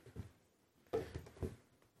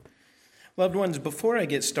Loved ones, before I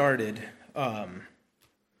get started,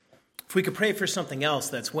 if we could pray for something else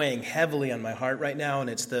that's weighing heavily on my heart right now, and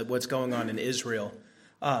it's what's going on in Israel.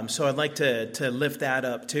 So I'd like to lift that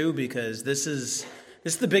up too, because this is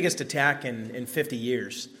the biggest attack in 50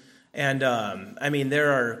 years. And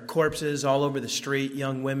there are corpses all over the street,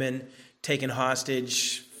 young women taken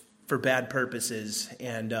hostage for bad purposes.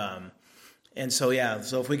 So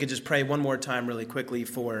if we could just pray one more time really quickly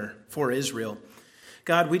for Israel.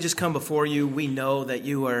 God, we just come before you. We know that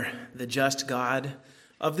you are the just God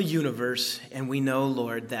of the universe, and we know,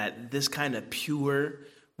 Lord, that this kind of pure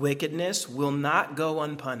wickedness will not go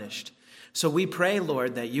unpunished. So we pray,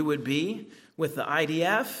 Lord, that you would be with the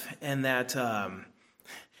IDF, and that,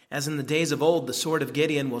 as in the days of old, the sword of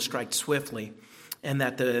Gideon will strike swiftly, and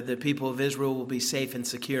that the people of Israel will be safe and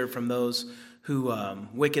secure from those who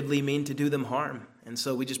wickedly mean to do them harm. And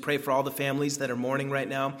so we just pray for all the families that are mourning right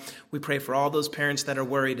now. We pray for all those parents that are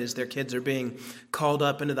worried as their kids are being called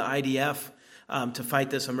up into the IDF to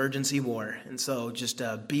fight this emergency war. And so just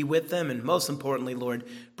be with them. And most importantly, Lord,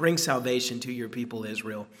 bring salvation to your people,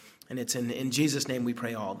 Israel. And it's in Jesus' name we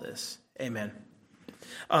pray all this. Amen.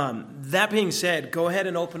 That being said, go ahead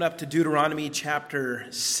and open up to Deuteronomy chapter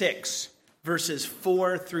 6, verses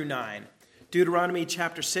 4 through 9. Deuteronomy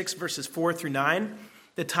chapter 6, verses 4 through 9.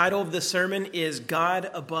 The title of the sermon is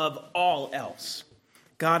God Above All Else.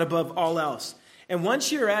 God Above All Else. And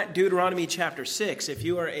once you're at Deuteronomy chapter 6, if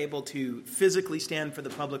you are able to physically stand for the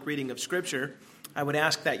public reading of Scripture, I would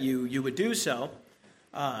ask that you would do so.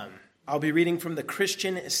 I'll be reading from the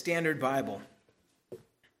Christian Standard Bible.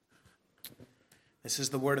 This is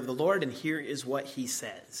the word of the Lord, and here is what he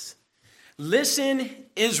says. Listen,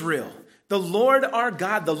 Israel, the Lord our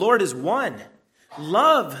God, the Lord is one.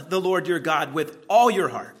 Love the Lord your God with all your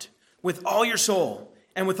heart, with all your soul,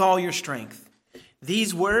 and with all your strength.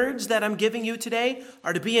 These words that I'm giving you today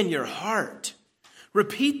are to be in your heart.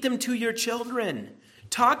 Repeat them to your children.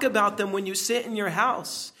 Talk about them when you sit in your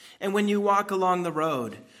house and when you walk along the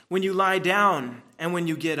road, when you lie down and when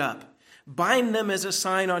you get up. Bind them as a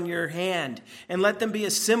sign on your hand and let them be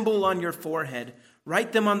a symbol on your forehead.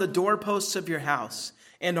 Write them on the doorposts of your house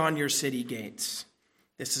and on your city gates.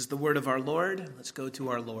 This is the word of our Lord. Let's go to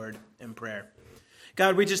our Lord in prayer.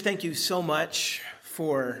 God, we just thank you so much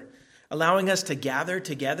for allowing us to gather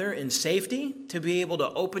together in safety, to be able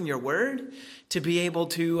to open your word, to be able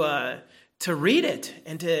to read it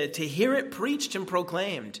and to hear it preached and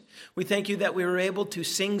proclaimed. We thank you that we were able to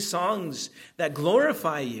sing songs that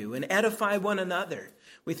glorify you and edify one another.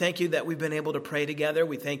 We thank you that we've been able to pray together.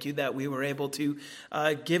 We thank you that we were able to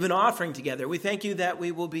give an offering together. We thank you that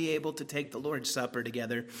we will be able to take the Lord's Supper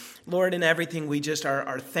together. Lord, in everything, we just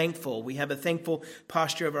are thankful. We have a thankful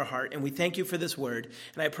posture of our heart, and we thank you for this word.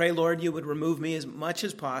 And I pray, Lord, you would remove me as much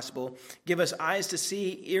as possible. Give us eyes to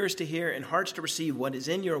see, ears to hear, and hearts to receive what is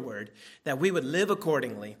in your word, that we would live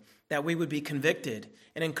accordingly, that we would be convicted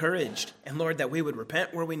and encouraged, and Lord, that we would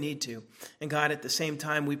repent where we need to. And God, at the same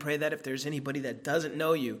time, we pray that if there's anybody that doesn't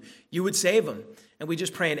know you, you would save them. And we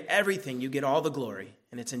just pray in everything you get all the glory.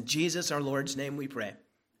 And it's in Jesus, our Lord's name, we pray.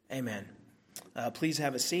 Amen. Please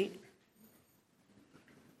have a seat.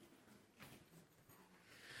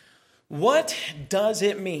 What does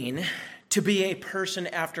it mean to be a person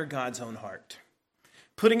after God's own heart?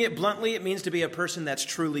 Putting it bluntly, it means to be a person that's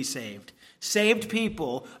truly saved. Saved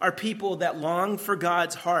people are people that long for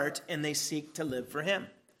God's heart and they seek to live for him.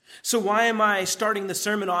 So why am I starting the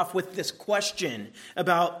sermon off with this question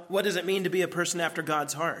about what does it mean to be a person after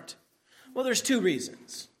God's heart? Well, there's two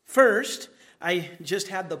reasons. First, I just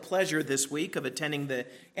had the pleasure this week of attending the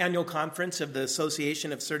annual conference of the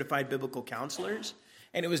Association of Certified Biblical Counselors,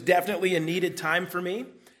 and it was definitely a needed time for me.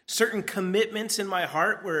 Certain commitments in my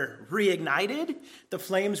heart were reignited. The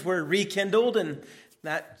flames were rekindled, and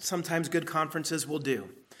that sometimes good conferences will do.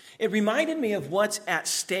 It reminded me of what's at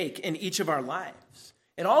stake in each of our lives.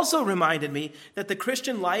 It also reminded me that the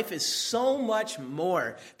Christian life is so much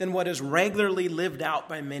more than what is regularly lived out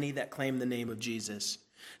by many that claim the name of Jesus.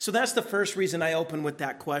 So that's the first reason I opened with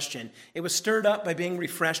that question. It was stirred up by being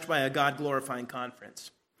refreshed by a God-glorifying conference.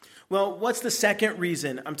 Well, what's the second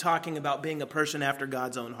reason I'm talking about being a person after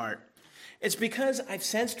God's own heart? It's because I've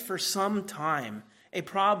sensed for some time a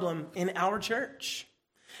problem in our church.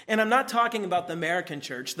 And I'm not talking about the American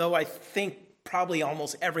church, though I think probably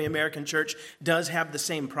almost every American church does have the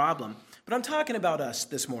same problem. But I'm talking about us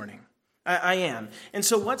this morning. I am. And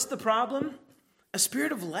so what's the problem? A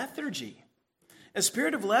spirit of lethargy. A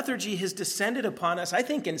spirit of lethargy has descended upon us, I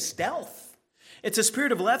think, in stealth. It's a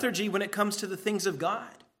spirit of lethargy when it comes to the things of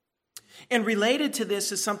God. And related to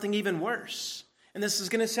this is something even worse. And this is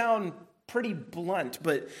going to sound pretty blunt,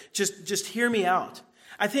 but just hear me out.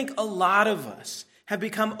 I think a lot of us have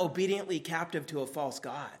become obediently captive to a false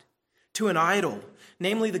god, to an idol,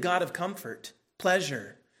 namely the god of comfort,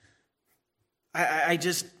 pleasure.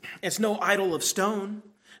 It's no idol of stone,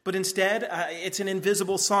 but instead it's an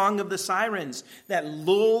invisible song of the sirens that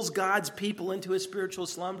lulls God's people into a spiritual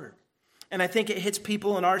slumber. And I think it hits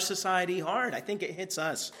people in our society hard. I think it hits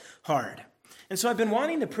us hard. And so I've been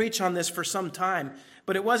wanting to preach on this for some time,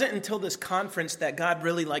 but it wasn't until this conference that God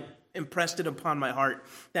really impressed it upon my heart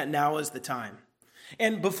that now is the time.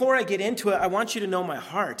 And before I get into it, I want you to know my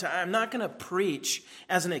heart. I'm not going to preach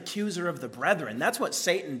as an accuser of the brethren. That's what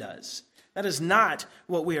Satan does. That is not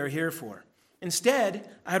what we are here for. Instead,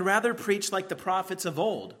 I'd rather preach like the prophets of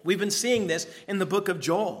old. We've been seeing this in the book of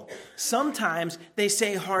Joel. Sometimes they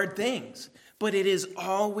say hard things, but it is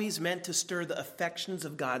always meant to stir the affections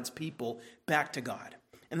of God's people back to God.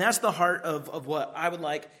 And that's the heart of what I would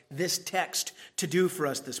like this text to do for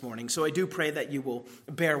us this morning. So I do pray that you will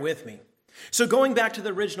bear with me. So going back to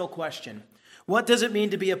the original question, what does it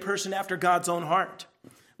mean to be a person after God's own heart?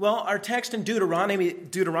 Well, our text in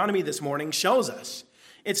Deuteronomy this morning shows us.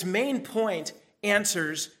 Its main point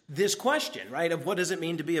answers this question, right, of what does it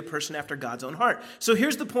mean to be a person after God's own heart. So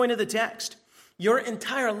here's the point of the text. Your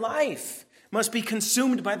entire life must be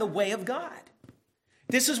consumed by the way of God.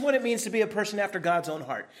 This is what it means to be a person after God's own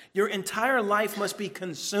heart. Your entire life must be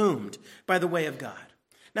consumed by the way of God.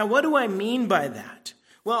 Now, what do I mean by that?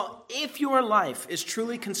 Well, if your life is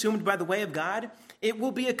truly consumed by the way of God, it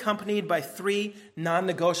will be accompanied by 3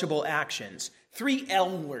 non-negotiable actions, 3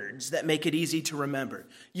 L words that make it easy to remember.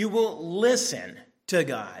 You will listen to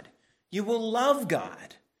God, you will love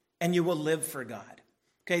God, and you will live for God.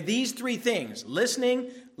 Okay, these 3 things,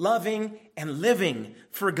 listening, loving, and living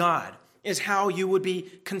for God, is how you would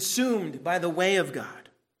be consumed by the way of God.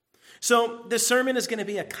 So this sermon is going to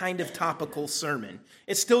be a kind of topical sermon.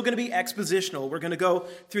 It's still going to be expositional. We're going to go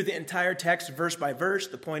through the entire text verse by verse.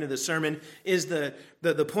 The point of the sermon is the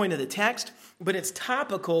point of the text, but it's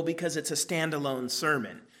topical because it's a standalone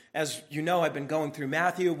sermon. As you know, I've been going through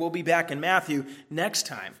Matthew. We'll be back in Matthew next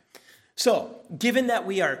time. So, given that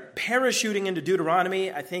we are parachuting into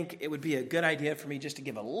Deuteronomy, I think it would be a good idea for me just to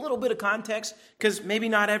give a little bit of context, because maybe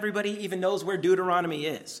not everybody even knows where Deuteronomy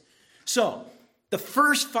is. So, the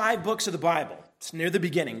first 5 books of the Bible, it's near the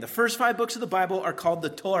beginning, the first 5 books of the Bible are called the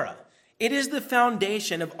Torah. It is the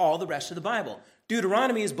foundation of all the rest of the Bible.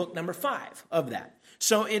 Deuteronomy is book number 5 of that.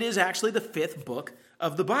 So it is actually the 5th book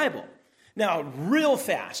of the Bible. Now, real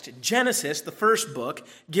fast, Genesis, the first book,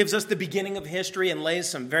 gives us the beginning of history and lays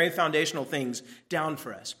some very foundational things down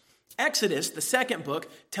for us. Exodus, the second book,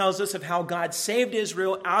 tells us of how God saved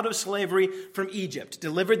Israel out of slavery from Egypt,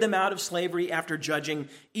 delivered them out of slavery after judging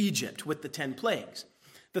Egypt with the 10 plagues.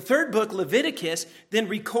 The third book, Leviticus, then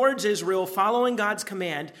records Israel following God's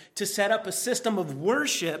command to set up a system of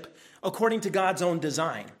worship according to God's own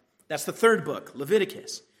design. That's the third book,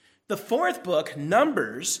 Leviticus. The fourth book,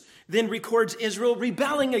 Numbers, then records Israel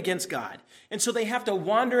rebelling against God. And so they have to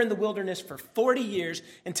wander in the wilderness for 40 years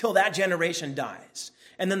until that generation dies.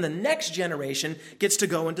 And then the next generation gets to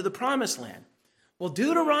go into the promised land. Well,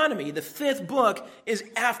 Deuteronomy, the 5th book, is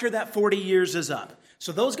after that 40 years is up.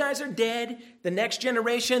 So those guys are dead. The next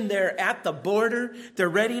generation, they're at the border. They're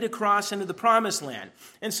ready to cross into the promised land.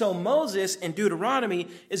 And so Moses in Deuteronomy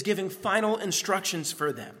is giving final instructions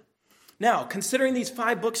for them. Now, considering these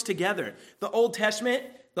 5 books together, the Old Testament,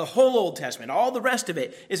 the whole Old Testament, all the rest of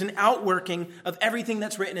it is an outworking of everything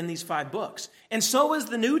that's written in these 5 books. And so is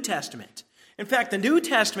the New Testament. In fact, the New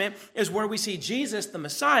Testament is where we see Jesus, the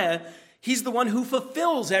Messiah. He's the one who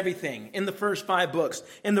fulfills everything in the first 5 books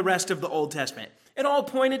in the rest of the Old Testament. It all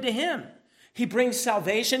pointed to him. He brings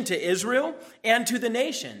salvation to Israel and to the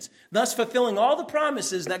nations, thus fulfilling all the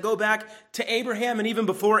promises that go back to Abraham and even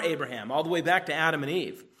before Abraham, all the way back to Adam and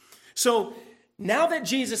Eve. So now that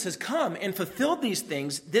Jesus has come and fulfilled these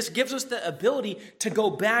things, this gives us the ability to go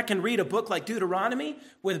back and read a book like Deuteronomy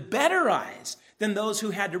with better eyes than those who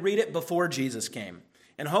had to read it before Jesus came.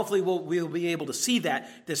 And hopefully we'll be able to see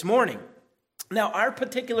that this morning. Now, our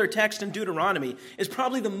particular text in Deuteronomy is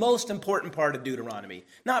probably the most important part of Deuteronomy.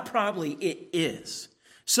 Not probably, it is.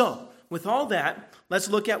 So, with all that, let's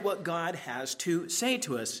look at what God has to say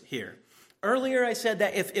to us here. Earlier, I said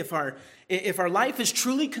that if our life is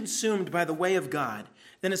truly consumed by the way of God,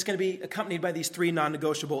 then it's going to be accompanied by these 3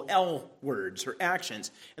 non-negotiable L words or actions.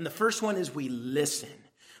 And the first one is we listen.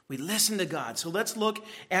 We listen to God. So let's look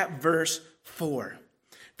at verse 4.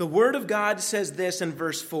 The word of God says this in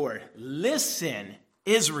verse 4. Listen,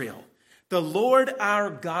 Israel, the Lord our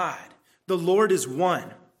God, the Lord is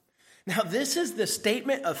one. Now, this is the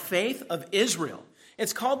statement of faith of Israel.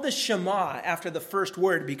 It's called the Shema after the first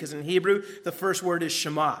word because in Hebrew, the first word is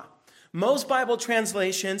Shema. Most Bible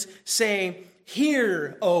translations say,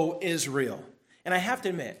 "Hear, O Israel." And I have to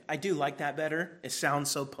admit, I do like that better. It sounds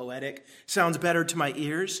so poetic, sounds better to my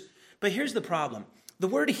ears. But here's the problem. The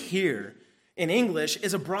word hear in English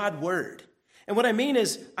is a broad word. And what I mean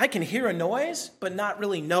is I can hear a noise, but not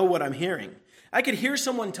really know what I'm hearing. I could hear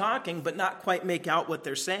someone talking, but not quite make out what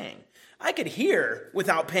they're saying. I could hear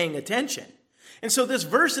without paying attention. And so this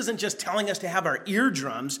verse isn't just telling us to have our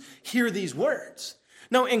eardrums hear these words.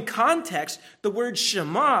 No, in context, the word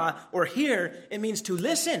Shema or hear, it means to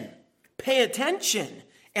listen, pay attention,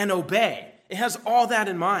 and obey. It has all that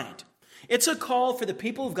in mind. It's a call for the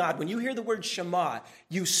people of God. When you hear the word Shema,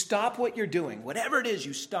 you stop what you're doing. Whatever it is,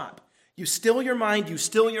 you stop. You still your mind, you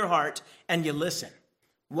still your heart, and you listen.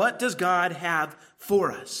 What does God have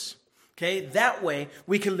for us? Okay, that way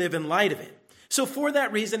we can live in light of it. So for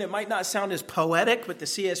that reason, it might not sound as poetic, but the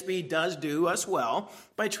CSB does do us well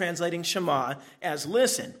by translating Shema as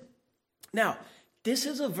listen. Now, this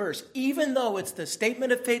is a verse, even though it's the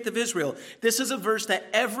statement of faith of Israel, this is a verse that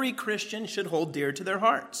every Christian should hold dear to their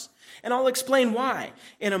hearts. And I'll explain why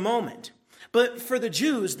in a moment. But for the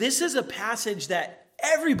Jews, this is a passage that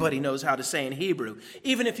everybody knows how to say in Hebrew,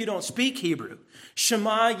 even if you don't speak Hebrew.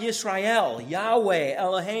 Shema Yisrael, Yahweh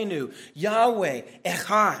Eloheinu, Yahweh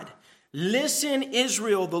Echad. Listen,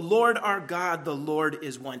 Israel, the Lord our God, the Lord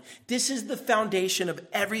is one. This is the foundation of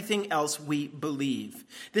everything else we believe.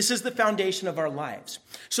 This is the foundation of our lives.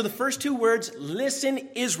 So the first two words, listen,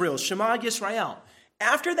 Israel, Shema Yisrael.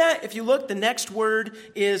 After that, if you look, the next word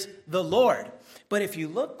is the Lord. But if you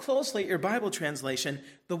look closely at your Bible translation,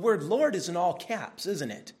 the word Lord is in all caps,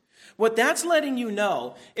 isn't it? What that's letting you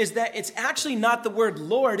know is that it's actually not the word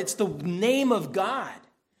Lord, it's the name of God.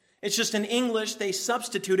 It's just in English, they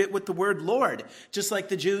substitute it with the word Lord, just like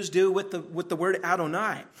the Jews do with the word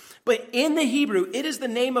Adonai. But in the Hebrew, it is the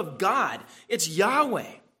name of God. It's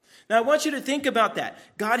Yahweh. Now, I want you to think about that.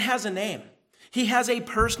 God has a name. He has a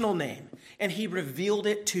personal name, and he revealed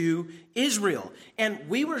it to Israel. And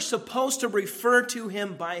we were supposed to refer to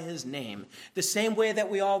him by his name, the same way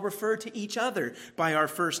that we all refer to each other by our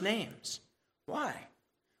first names. Why?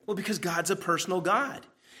 Well, because God's a personal God.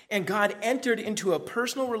 And God entered into a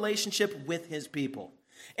personal relationship with his people.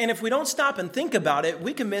 And if we don't stop and think about it,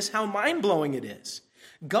 we can miss how mind-blowing it is.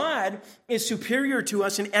 God is superior to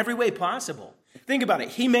us in every way possible. Think about it.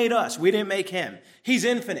 He made us. We didn't make him. He's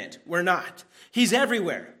infinite. We're not. He's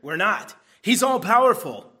everywhere. We're not. He's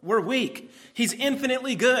all-powerful. We're weak. He's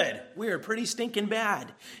infinitely good. We are pretty stinking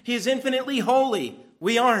bad. He is infinitely holy.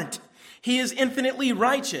 We aren't. He is infinitely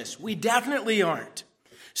righteous. We definitely aren't.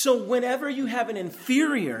 So whenever you have an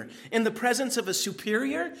inferior in the presence of a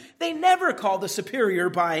superior, they never call the superior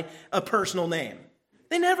by a personal name.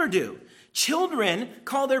 They never do. Children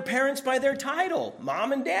call their parents by their title,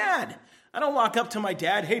 mom and dad. I don't walk up to my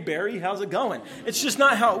dad, "Hey, Barry, how's it going?" It's just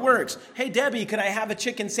not how it works. "Hey, Debbie, could I have a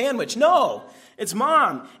chicken sandwich?" No, it's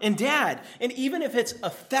mom and dad. And even if it's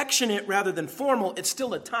affectionate rather than formal, it's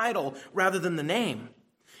still a title rather than the name.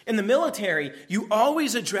 In the military, you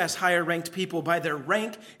always address higher-ranked people by their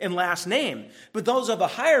rank and last name. But those of a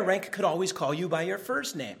higher rank could always call you by your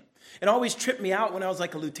first name. It always tripped me out when I was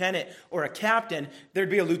like a lieutenant or a captain. There'd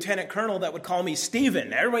be a lieutenant colonel that would call me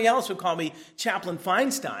Stephen. Everybody else would call me Chaplain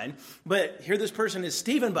Feinstein. But here this person is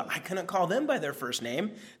Stephen, but I couldn't call them by their first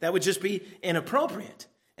name. That would just be inappropriate.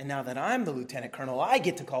 And now that I'm the lieutenant colonel, I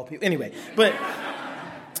get to call people. Anyway,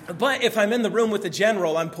 But if I'm in the room with the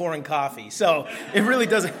general, I'm pouring coffee. So it really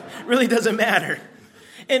doesn't matter.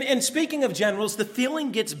 And speaking of generals, the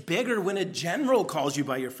feeling gets bigger when a general calls you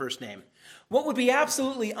by your first name. What would be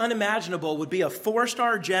absolutely unimaginable would be a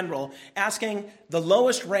 4-star general asking the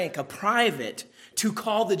lowest rank, a private, to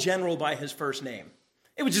call the general by his first name.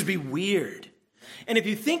 It would just be weird. And if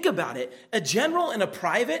you think about it, a general and a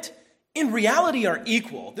private in reality are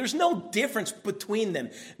equal. There's no difference between them.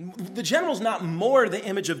 The general's not more the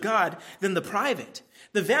image of God than the private.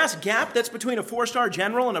 The vast gap that's between a 4-star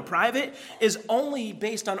general and a private is only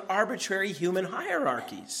based on arbitrary human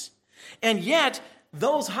hierarchies. And yet,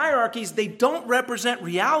 those hierarchies, they don't represent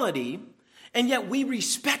reality, and yet we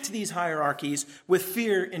respect these hierarchies with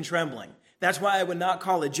fear and trembling. That's why I would not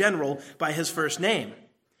call a general by his first name.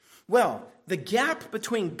 Well, the gap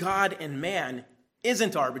between God and man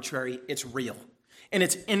isn't arbitrary, it's real, and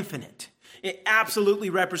it's infinite. It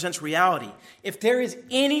absolutely represents reality. If there is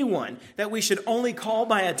anyone that we should only call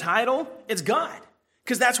by a title, it's God,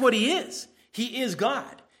 because that's what he is. He is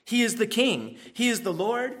God. He is the king. He is the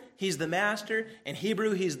Lord. He's the master. In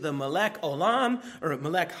Hebrew, he's the Melech Olam, or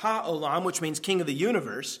Melech HaOlam, which means king of the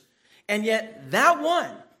universe. And yet that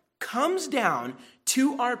one comes down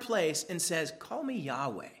to our place and says, call me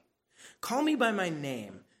Yahweh. Call me by my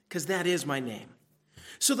name, because that is my name.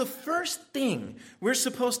 So the first thing we're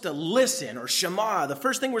supposed to listen, or Shema, the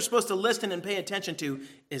first thing we're supposed to listen and pay attention to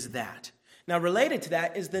is that. Now, related to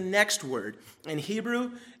that is the next word. In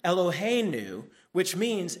Hebrew, Eloheinu, which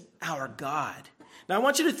means our God. Now, I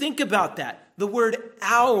want you to think about that. The word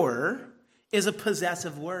our is a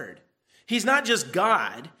possessive word. He's not just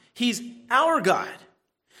God, he's our God.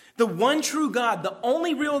 The one true God, the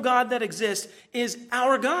only real God that exists, is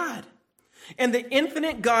our God. And the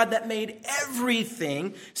infinite God that made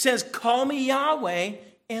everything says, call me Yahweh,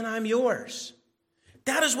 and I'm yours.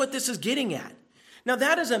 That is what this is getting at. Now,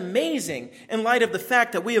 that is amazing in light of the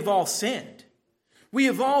fact that we have all sinned. We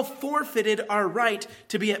have all forfeited our right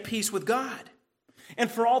to be at peace with God.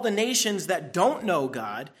 And for all the nations that don't know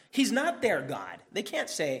God, he's not their God. They can't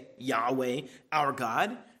say Yahweh, our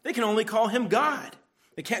God. They can only call him God.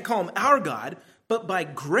 They can't call him our God, but by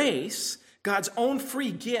grace, God's own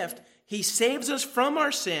free gift, he saves us from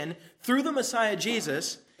our sin through the Messiah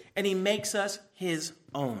Jesus, and he makes us his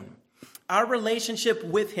own. Our relationship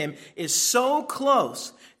with him is so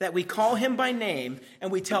close that we call him by name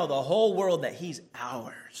and we tell the whole world that he's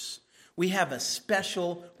ours. We have a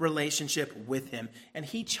special relationship with him, and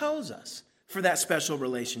he chose us for that special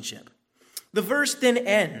relationship. The verse then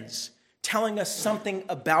ends telling us something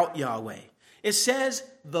about Yahweh. It says,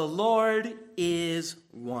 the Lord is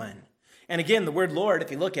one. And again, the word Lord,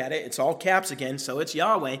 if you look at it, it's all caps again, so it's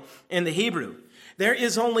Yahweh in the Hebrew. There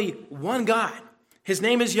is only one God. His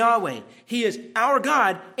name is Yahweh. He is our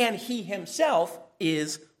God, and he himself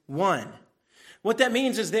is one. What that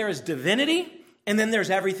means is there is divinity, and then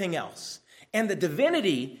there's everything else. And the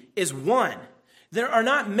divinity is one. There are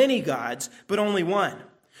not many gods, but only one.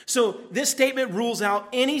 So this statement rules out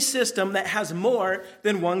any system that has more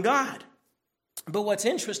than one God. But what's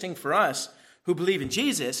interesting for us who believe in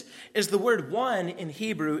Jesus is the word one in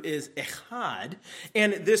Hebrew is echad,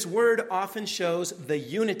 and this word often shows the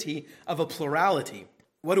unity of a plurality.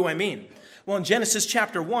 What do I mean? Well, in Genesis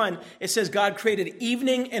chapter 1, it says God created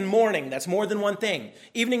evening and morning. That's more than one thing.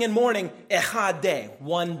 Evening and morning, echad day,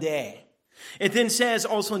 one day. It then says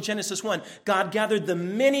also in Genesis 1, God gathered the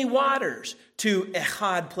many waters to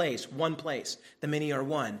echad place, one place. The many are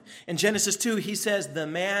one. In Genesis 2, he says the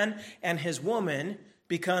man and his woman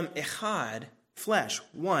become echad, flesh,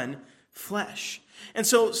 one flesh. And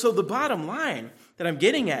so the bottom line that I'm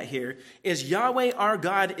getting at here is Yahweh, our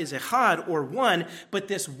God, is echad, or one, but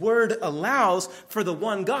this word allows for the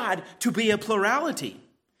one God to be a plurality.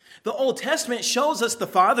 The Old Testament shows us the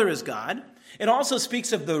Father is God. It also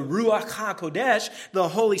speaks of the Ruach HaKodesh, the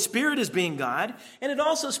Holy Spirit as being God. And it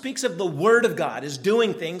also speaks of the Word of God as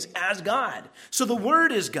doing things as God. So the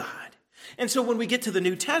Word is God. And so when we get to the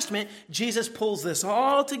New Testament, Jesus pulls this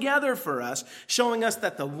all together for us, showing us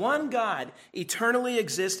that the one God eternally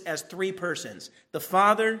exists as three persons, the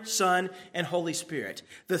Father, Son, and Holy Spirit.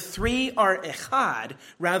 The three are echad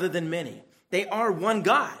rather than many. They are one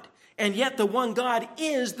God, and yet the one God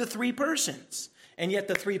is the three persons. And yet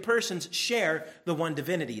the three persons share the one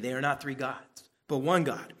divinity. They are not three gods, but one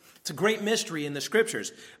God. It's a great mystery in the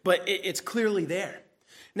Scriptures, but it's clearly there.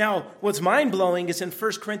 Now, what's mind-blowing is in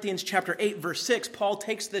 1 Corinthians chapter 8, verse 6, Paul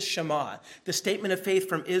takes this Shema, the statement of faith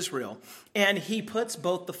from Israel, and he puts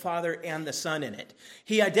both the Father and the Son in it.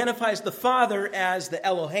 He identifies the Father as the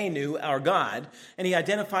Eloheinu, our God, and he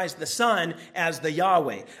identifies the Son as the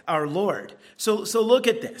Yahweh, our Lord. So look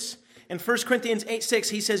at this. In 1 Corinthians 8, 6,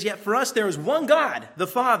 he says, yet for us there is one God, the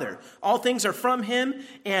Father. All things are from him,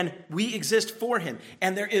 and we exist for him.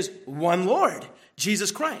 And there is one Lord,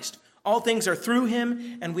 Jesus Christ. All things are through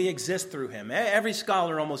him, and we exist through him. Every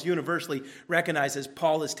scholar almost universally recognizes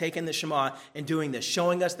Paul has taken the Shema and doing this,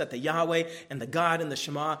 showing us that the Yahweh and the God and the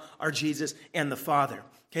Shema are Jesus and the Father.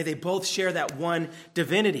 Okay, they both share that one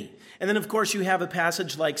divinity. And then, of course, you have a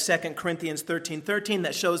passage like 2 Corinthians 13:13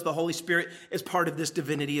 that shows the Holy Spirit is part of this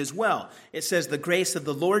divinity as well. It says, the grace of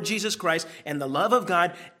the Lord Jesus Christ and the love of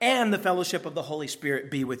God and the fellowship of the Holy Spirit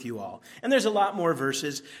be with you all. And there's a lot more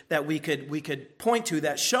verses that we could point to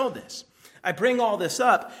that show this. I bring all this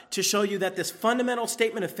up to show you that this fundamental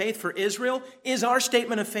statement of faith for Israel is our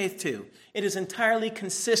statement of faith too. It is entirely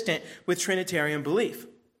consistent with Trinitarian belief.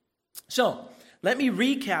 So, let me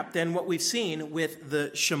recap then what we've seen with the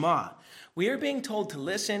Shema. We are being told to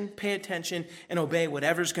listen, pay attention, and obey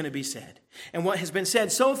whatever's going to be said. And what has been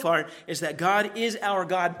said so far is that God is our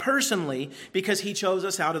God personally because he chose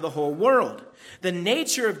us out of the whole world. The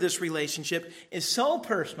nature of this relationship is so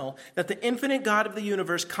personal that the infinite God of the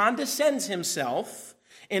universe condescends himself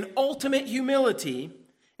in ultimate humility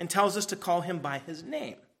and tells us to call him by his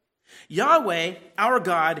name. Yahweh, our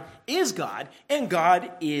God, is God, and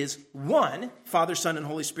God is one. Father, Son, and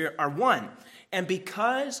Holy Spirit are one. And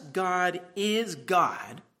because God is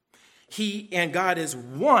God, and God is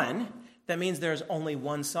one, that means there's only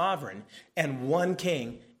one sovereign and one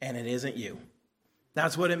king, and it isn't you.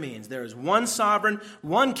 That's what it means. There is one sovereign,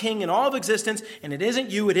 one king in all of existence, and it isn't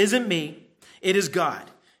you, it isn't me, it is God.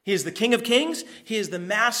 He is the King of Kings. He is the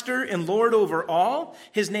Master and Lord over all.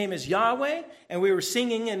 His name is Yahweh, and we were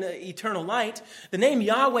singing in the eternal light. The name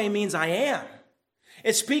Yahweh means I am.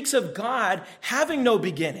 It speaks of God having no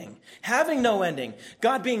beginning, having no ending,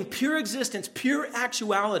 God being pure existence, pure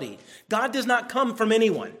actuality. God does not come from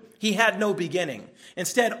anyone. He had no beginning.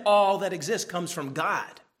 Instead, all that exists comes from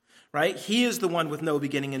God. Right? He is the one with no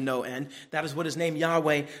beginning and no end. That is what his name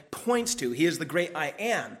Yahweh points to. He is the great I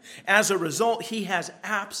am. As a result, he has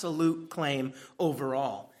absolute claim over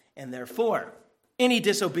all. And therefore, any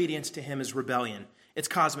disobedience to him is rebellion. It's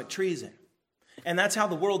cosmic treason. And that's how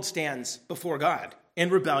the world stands before God, in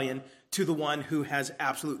rebellion to the one who has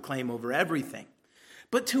absolute claim over everything.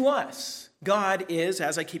 But to us, God is,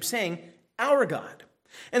 as I keep saying, our God.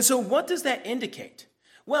 And so what does that indicate?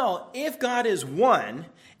 Well, if God is one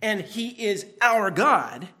and he is our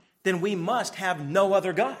God, then we must have no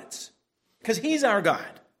other gods because he's our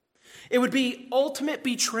God. It would be ultimate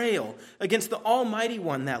betrayal against the Almighty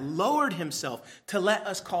One that lowered himself to let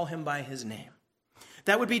us call him by his name.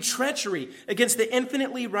 That would be treachery against the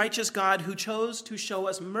infinitely righteous God who chose to show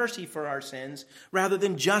us mercy for our sins rather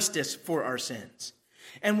than justice for our sins.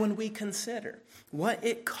 And when we consider what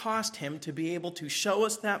it cost him to be able to show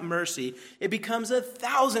us that mercy, it becomes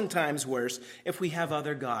 1,000 times worse if we have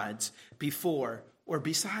other gods before or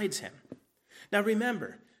besides him. Now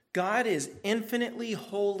remember, God is infinitely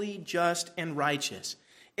holy, just, and righteous.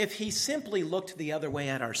 If he simply looked the other way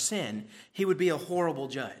at our sin, he would be a horrible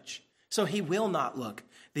judge. So he will not look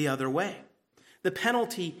the other way. The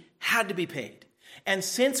penalty had to be paid. And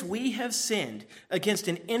since we have sinned against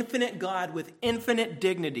an infinite God with infinite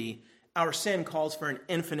dignity, our sin calls for an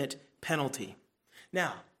infinite penalty.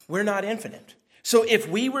 Now, we're not infinite. So if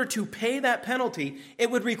we were to pay that penalty,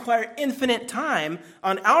 it would require infinite time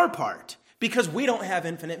on our part because we don't have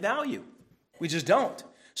infinite value. We just don't.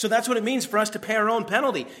 So that's what it means for us to pay our own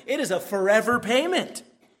penalty. It is a forever payment.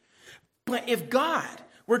 But if God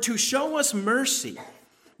were to show us mercy,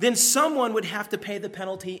 then someone would have to pay the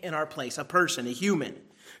penalty in our place, a person, a human.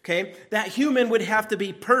 Okay? That human would have to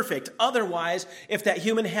be perfect. Otherwise, if that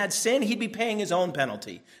human had sin, he'd be paying his own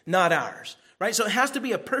penalty, not ours. Right? So it has to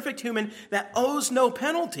be a perfect human that owes no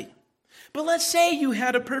penalty. But let's say you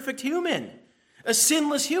had a perfect human, a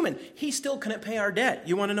sinless human. He still couldn't pay our debt.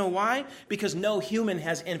 You want to know why? Because no human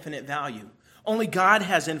has infinite value. Only God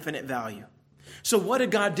has infinite value. So what did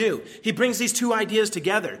God do? He brings these two ideas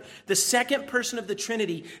together. The second person of the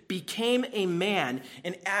Trinity became a man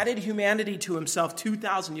and added humanity to himself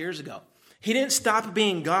 2,000 years ago. He didn't stop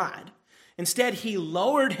being God. Instead, he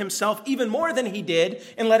lowered himself even more than he did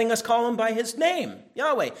in letting us call him by his name,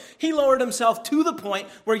 Yahweh. He lowered himself to the point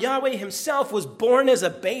where Yahweh himself was born as a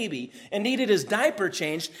baby and needed his diaper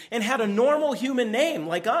changed and had a normal human name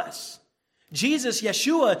like us. Jesus,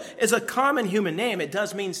 Yeshua, is a common human name. It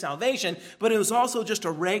does mean salvation, but it was also just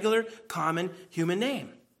a regular, common human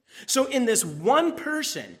name. So in this one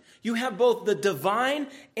person, you have both the divine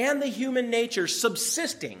and the human nature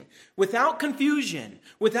subsisting without confusion,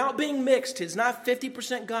 without being mixed. It's not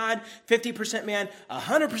 50% God, 50% man,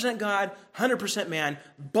 100% God, 100% man,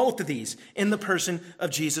 both of these in the person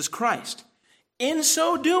of Jesus Christ. In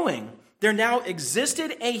so doing, there now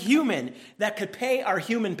existed a human that could pay our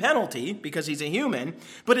human penalty because he's a human,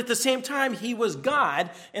 but at the same time, he was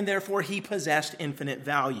God, and therefore he possessed infinite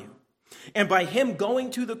value. And by him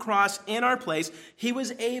going to the cross in our place, he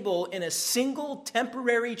was able, in a single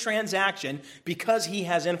temporary transaction, because he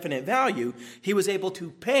has infinite value, he was able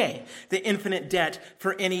to pay the infinite debt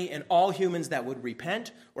for any and all humans that would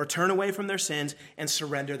repent or turn away from their sins and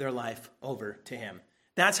surrender their life over to him.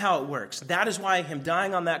 That's how it works. That is why him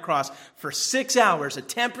dying on that cross for 6 hours, a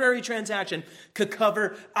temporary transaction, could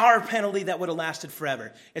cover our penalty that would have lasted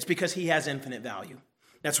forever. It's because he has infinite value.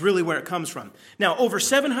 That's really where it comes from. Now, over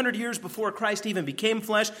 700 years before Christ even became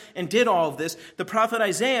flesh and did all of this, the prophet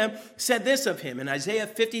Isaiah said this of him in Isaiah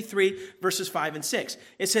 53, verses 5 and 6.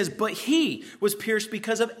 It says, "But he was pierced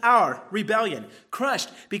because of our rebellion, crushed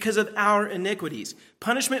because of our iniquities.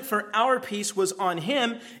 Punishment for our peace was on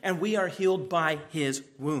him, and we are healed by his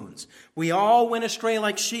wounds. We all went astray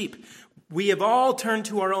like sheep. We have all turned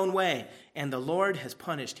to our own way, and the Lord has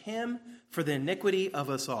punished him for the iniquity of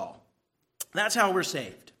us all." That's how we're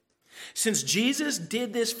saved. Since Jesus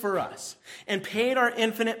did this for us and paid our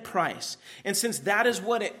infinite price, and since that is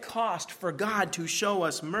what it cost for God to show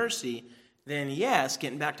us mercy, then yes,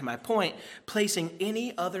 getting back to my point, placing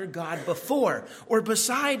any other God before or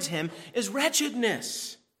besides him is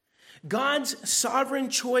wretchedness. God's sovereign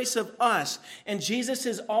choice of us and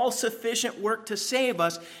Jesus' all-sufficient work to save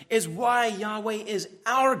us is why Yahweh is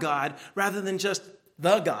our God rather than just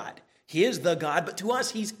the God. He is the God, but to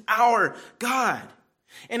us, he's our God.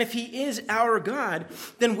 And if he is our God,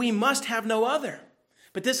 then we must have no other.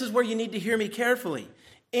 But this is where you need to hear me carefully.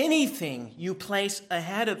 Anything you place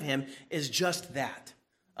ahead of him is just that,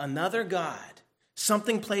 another God.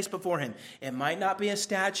 Something placed before him. It might not be a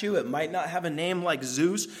statue. It might not have a name like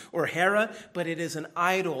Zeus or Hera, but it is an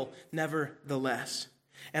idol nevertheless.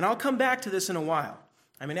 And I'll come back to this in a while.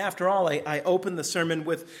 I mean, after all, I opened the sermon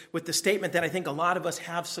with the statement that I think a lot of us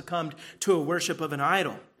have succumbed to a worship of an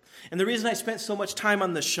idol. And the reason I spent so much time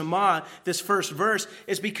on the Shema, this first verse,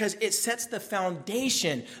 is because it sets the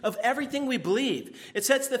foundation of everything we believe. It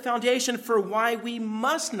sets the foundation for why we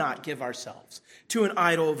must not give ourselves to an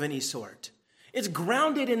idol of any sort. It's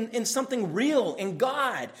grounded in something real, in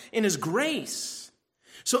God, in his grace.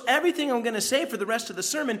 So everything I'm going to say for the rest of the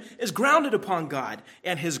sermon is grounded upon God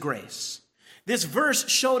and his grace. This verse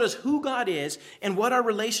showed us who God is and what our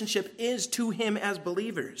relationship is to him as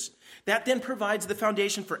believers. That then provides the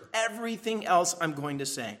foundation for everything else I'm going to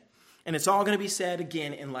say. And it's all going to be said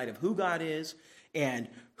again in light of who God is and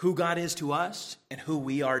who God is to us and who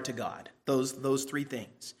we are to God. Those three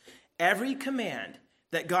things. Every command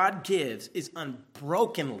that God gives is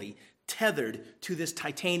unbrokenly tethered to this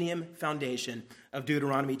titanium foundation of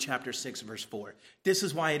Deuteronomy chapter 6, verse 4. This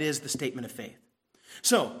is why it is the statement of faith.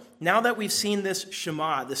 So, now that we've seen this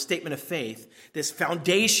Shema, this statement of faith, this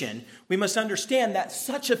foundation, we must understand that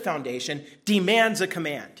such a foundation demands a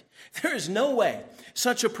command. There is no way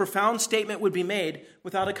such a profound statement would be made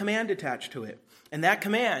without a command attached to it. And that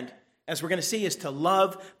command, as we're going to see, is to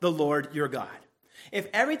love the Lord your God. If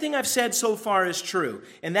everything I've said so far is true,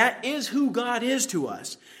 and that is who God is to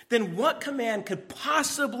us, then what command could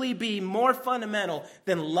possibly be more fundamental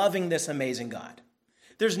than loving this amazing God?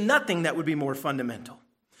 There's nothing that would be more fundamental.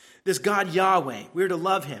 This God Yahweh, we're to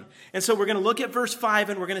love him. And so we're going to look at verse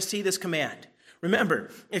 5 and we're going to see this command.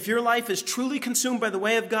 Remember, if your life is truly consumed by the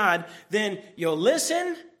way of God, then you'll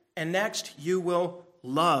listen and next you will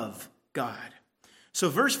love God. So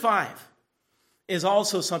verse 5 is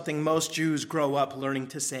also something most Jews grow up learning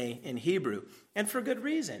to say in Hebrew, and for good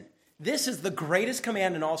reason. This is the greatest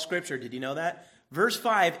command in all Scripture. Did you know that? Verse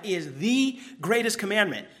 5 is the greatest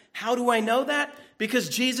commandment. How do I know that? Because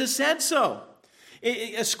Jesus said so.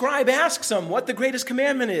 A scribe asks him what the greatest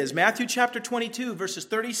commandment is. Matthew chapter 22, verses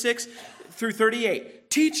 36 through 38.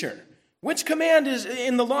 Teacher, which command is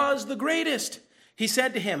in the law is the greatest? He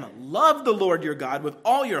said to him, love the Lord your God with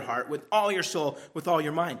all your heart, with all your soul, with all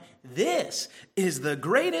your mind. This is the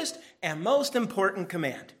greatest and most important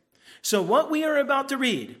command. So what we are about to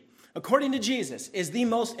read, according to Jesus, is the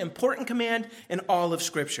most important command in all of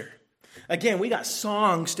Scripture. Again, we got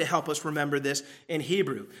songs to help us remember this in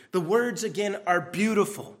Hebrew. The words, again, are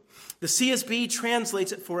beautiful. The CSB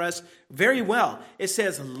translates it for us very well. It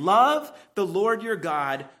says, love the Lord your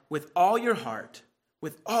God with all your heart,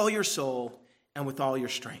 with all your soul, and with all your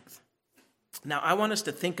strength. Now, I want us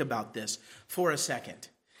to think about this for a second.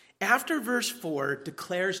 After verse 4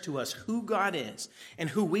 declares to us who God is and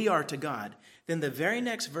who we are to God, then the very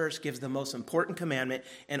next verse gives the most important commandment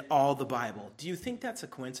in all the Bible. Do you think that's a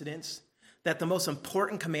coincidence? That the most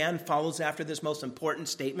important command follows after this most important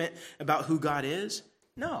statement about who God is?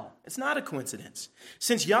 No, it's not a coincidence.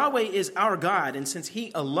 Since Yahweh is our God, and since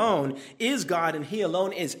he alone is God and he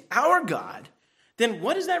alone is our God, then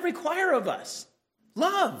what does that require of us?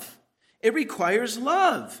 Love. It requires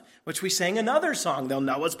love, which we sang another song, they'll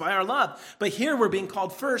know us by our love. But here we're being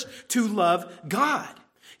called first to love God.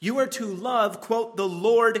 You are to love, quote, the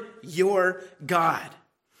Lord your God.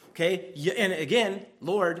 Okay? And again,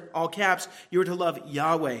 Lord, all caps, you are to love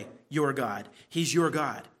Yahweh your God. He's your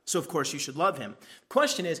God. So, of course, you should love him. The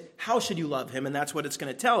question is, how should you love him? And that's what it's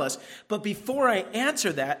going to tell us. But before I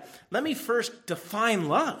answer that, let me first define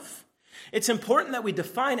love. It's important that we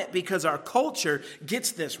define it because our culture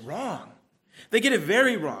gets this wrong. They get it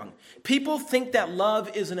very wrong. People think that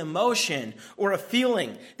love is an emotion or a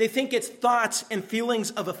feeling. They think it's thoughts and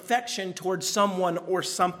feelings of affection towards someone or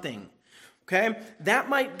something. Okay? That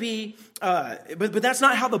might be, but that's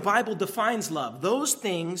not how the Bible defines love. Those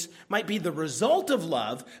things might be the result of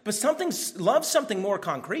love, but love's something more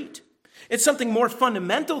concrete. It's something more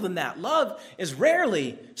fundamental than that. Love is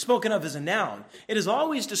rarely spoken of as a noun. It is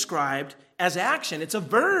always described as action. It's a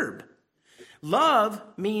verb. Love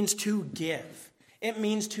means to give. It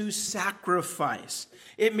means to sacrifice.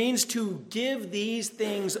 It means to give these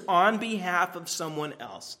things on behalf of someone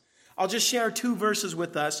else. I'll just share 2 verses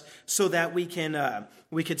with us so that we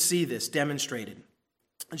could see this demonstrated.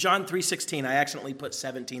 John 3:16, I accidentally put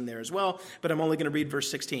 17 there as well, but I'm only going to read verse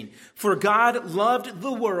 16. For God loved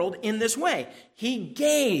the world in this way. He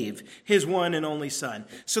gave his one and only Son,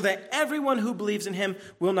 so that everyone who believes in him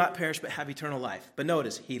will not perish but have eternal life. But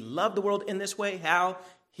notice, he loved the world in this way. How?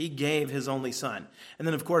 He gave his only Son. And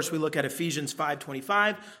then, of course, we look at Ephesians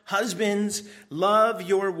 5:25. Husbands, love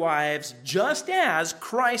your wives just as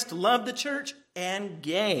Christ loved the church and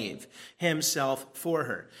gave himself for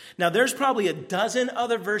her. Now, there's probably a dozen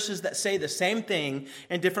other verses that say the same thing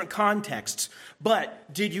in different contexts.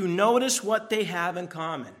 But did you notice what they have in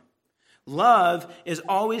common? Love is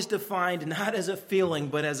always defined not as a feeling,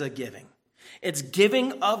 but as a giving. It's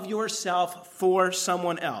giving of yourself for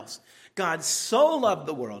someone else. God so loved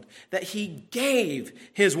the world that he gave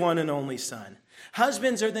his one and only Son.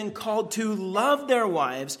 Husbands are then called to love their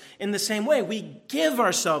wives in the same way. We give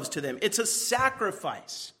ourselves to them. It's a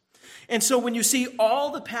sacrifice. And so when you see all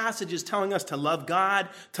the passages telling us to love God,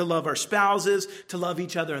 to love our spouses, to love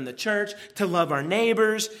each other in the church, to love our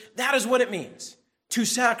neighbors, that is what it means, to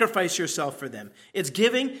sacrifice yourself for them. It's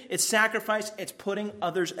giving, it's sacrifice, it's putting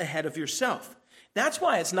others ahead of yourself. That's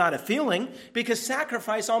why it's not a feeling, because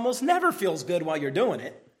sacrifice almost never feels good while you're doing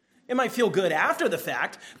it. It might feel good after the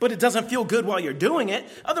fact, but it doesn't feel good while you're doing it.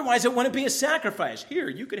 Otherwise, it wouldn't be a sacrifice. Here,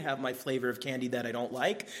 you could have my flavor of candy that I don't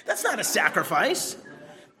like. That's not a sacrifice.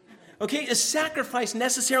 Okay, a sacrifice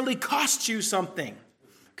necessarily costs you something.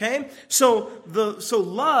 Okay, so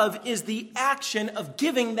love is the action of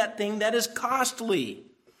giving that thing that is costly.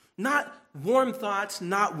 Not warm thoughts,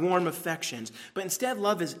 not warm affections, but instead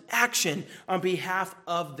love is action on behalf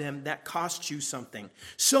of them that costs you something.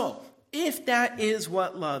 So, if that is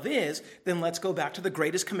what love is, then let's go back to the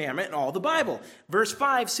greatest commandment in all the Bible. Verse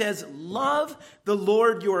 5 says, love the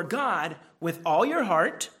Lord your God with all your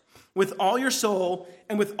heart, with all your soul,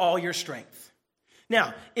 and with all your strength.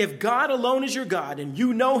 Now, if God alone is your God and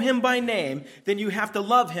you know him by name, then you have to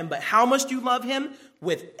love him. But how must you love him?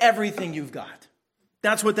 With everything you've got.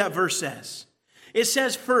 That's what that verse says. It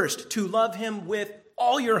says first to love him with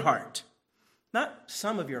all your heart. Not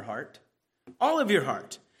some of your heart, all of your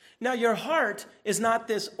heart. Now, your heart is not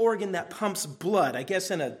this organ that pumps blood. I guess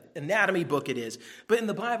in an anatomy book it is. But in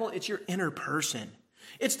the Bible, it's your inner person.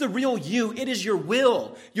 It's the real you. It is your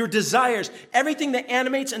will, your desires. Everything that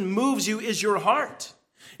animates and moves you is your heart.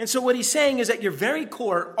 And so what he's saying is at your very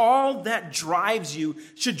core, all that drives you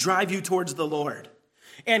should drive you towards the Lord.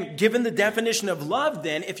 And given the definition of love,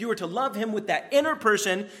 then, if you were to love him with that inner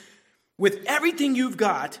person, with everything you've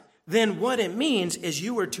got, then what it means is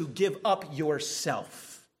you are to give up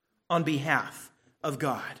yourself on behalf of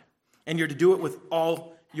God. And you're to do it with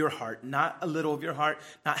all your heart, not a little of your heart,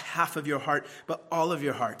 not half of your heart, but all of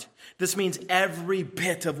your heart. This means every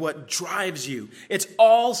bit of what drives you. It's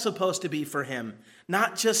all supposed to be for him,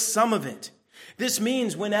 not just some of it. This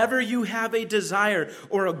means whenever you have a desire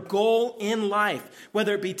or a goal in life,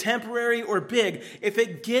 whether it be temporary or big, if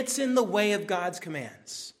it gets in the way of God's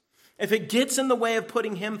commands, if it gets in the way of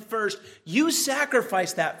putting him first, you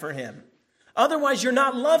sacrifice that for him. Otherwise, you're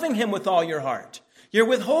not loving him with all your heart. You're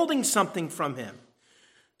withholding something from him.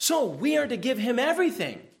 So we are to give him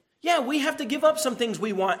everything. Yeah, we have to give up some things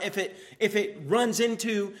we want if it runs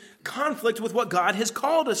into conflict with what God has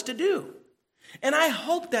called us to do. And I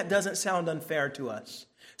hope that doesn't sound unfair to us.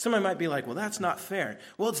 Somebody might be like, well, that's not fair.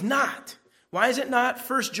 Well, it's not. Why is it not?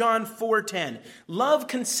 1 John 4:10. Love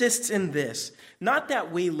consists in this, not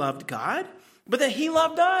that we loved God, but that he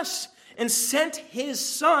loved us and sent his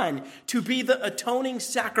Son to be the atoning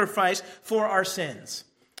sacrifice for our sins.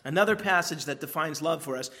 Another passage that defines love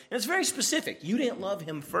for us, and it's very specific. You didn't love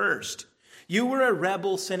him first. You were a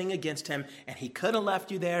rebel sinning against him, and he could have left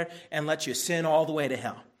you there and let you sin all the way to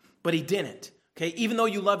hell. But he didn't. Okay, even though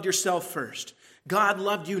you loved yourself first, God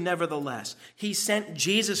loved you nevertheless. He sent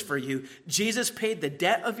Jesus for you. Jesus paid the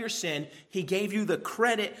debt of your sin. He gave you the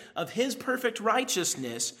credit of his perfect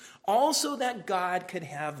righteousness, also that God could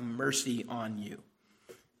have mercy on you.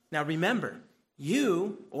 Now remember,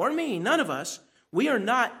 you or me, none of us, we are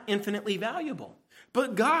not infinitely valuable.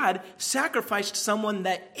 But God sacrificed someone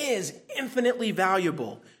that is infinitely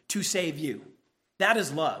valuable to save you. That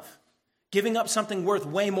is love. Giving up something worth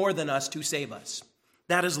way more than us to save us.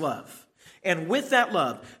 That is love. And with that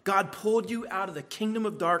love, God pulled you out of the kingdom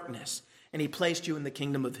of darkness and he placed you in the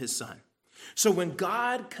kingdom of his Son. So when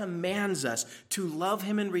God commands us to love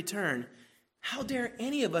him in return, how dare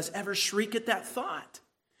any of us ever shriek at that thought?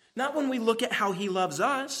 Not when we look at how he loves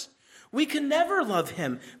us. We can never love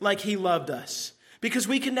him like he loved us because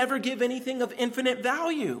we can never give anything of infinite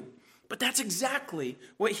value. But that's exactly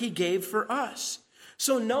what he gave for us.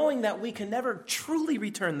 So knowing that we can never truly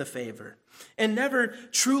return the favor and never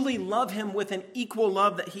truly love him with an equal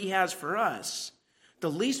love that he has for us, the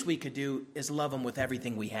least we could do is love him with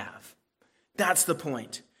everything we have. That's the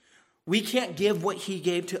point. We can't give what he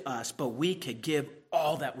gave to us, but we could give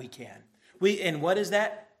all that we can. And what is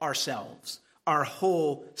that? Ourselves, our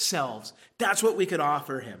whole selves. That's what we could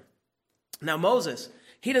offer him. Now Moses,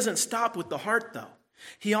 he doesn't stop with the heart though.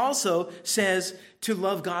 He also says to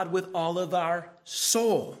love God with all of our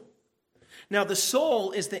soul. Now, the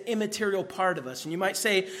soul is the immaterial part of us. And you might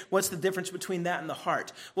say, what's the difference between that and the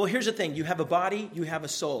heart? Well, here's the thing. You have a body, you have a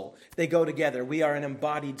soul. They go together. We are an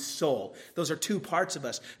embodied soul. Those are two parts of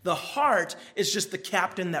us. The heart is just the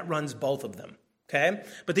captain that runs both of them. Okay?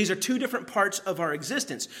 But these are two different parts of our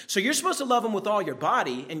existence. So you're supposed to love him with all your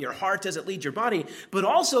body and your heart as it leads your body, but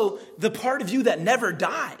also the part of you that never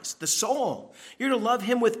dies, the soul. You're to love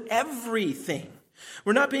him with everything.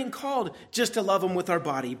 We're not being called just to love him with our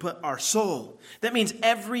body, but our soul. That means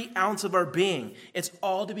every ounce of our being. It's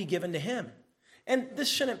all to be given to him. And this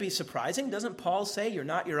shouldn't be surprising. Doesn't Paul say you're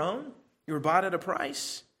not your own? You were bought at a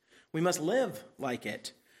price. We must live like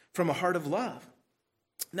it from a heart of love.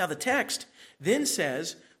 Now the text then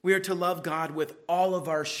says we are to love God with all of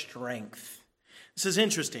our strength. This is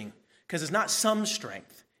interesting because it's not some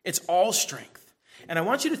strength. It's all strength. And I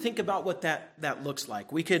want you to think about what that looks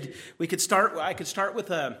like. I could start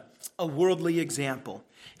with a worldly example.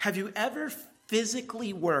 Have you ever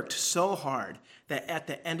physically worked so hard that at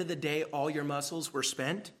the end of the day, all your muscles were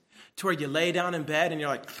spent to where you lay down in bed and you're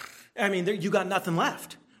like, you got nothing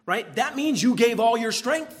left, right? That means you gave all your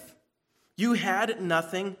strength. You had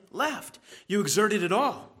nothing left. You exerted it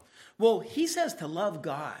all. Well, he says to love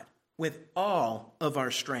God with all of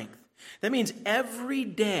our strength. That means every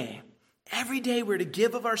day we're to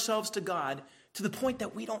give of ourselves to God to the point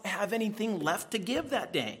that we don't have anything left to give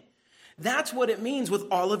that day. That's what it means with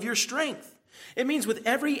all of your strength. It means with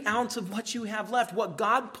every ounce of what you have left, what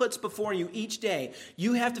God puts before you each day,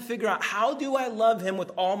 you have to figure out, how do I love him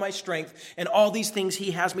with all my strength and all these things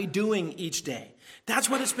he has me doing each day? That's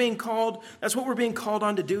what it's being called. That's what we're being called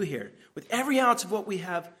on to do here with every ounce of what we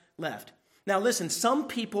have left. Now listen, some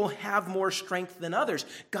people have more strength than others.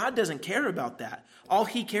 God doesn't care about that. All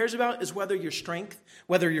he cares about is whether your strength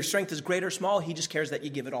is great or small, he just cares that you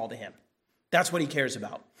give it all to him. That's what he cares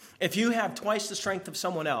about. If you have twice the strength of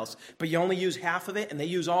someone else, but you only use half of it and they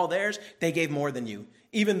use all theirs, they gave more than you.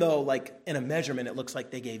 Even though like in a measurement, it looks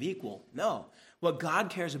like they gave equal. No, what God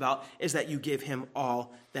cares about is that you give him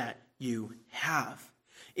all that you have.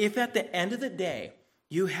 If at the end of the day,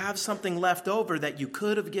 you have something left over that you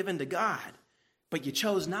could have given to God, but you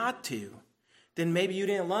chose not to, then maybe you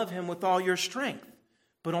didn't love him with all your strength,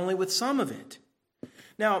 but only with some of it.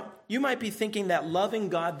 Now, you might be thinking that loving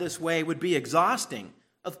God this way would be exhausting.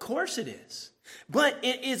 Of course it is. But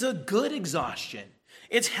it is a good exhaustion.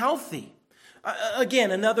 It's healthy.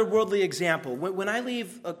 Again, another worldly example. When I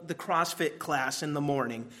leave the CrossFit class in the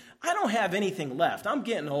morning, I don't have anything left. I'm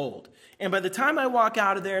getting old. And by the time I walk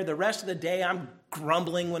out of there, the rest of the day, I'm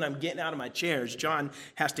grumbling when I'm getting out of my chairs. John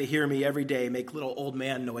has to hear me every day make little old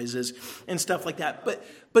man noises and stuff like that.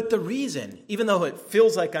 But the reason, even though it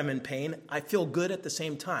feels like I'm in pain, I feel good at the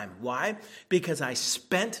same time. Why? Because I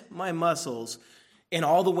spent my muscles in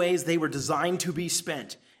all the ways they were designed to be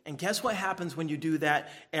spent. And guess what happens when you do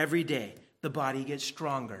that every day? The body gets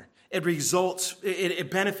stronger.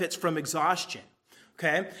 It benefits from exhaustion.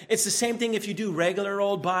 Okay? It's the same thing if you do regular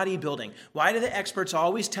old bodybuilding. Why do the experts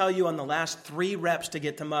always tell you on the last 3 reps to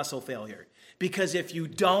get to muscle failure? Because if you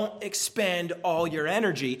don't expend all your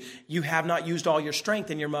energy, you have not used all your strength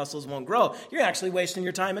and your muscles won't grow. You're actually wasting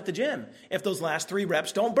your time at the gym if those last 3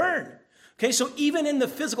 reps don't burn. Okay? So even in the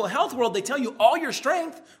physical health world, they tell you all your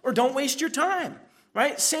strength or don't waste your time.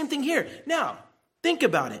 Right? Same thing here. Now, think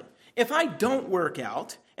about it. If I don't work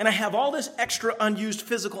out and I have all this extra unused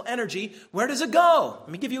physical energy, where does it go? Let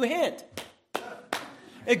me give you a hint.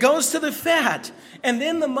 It goes to the fat. And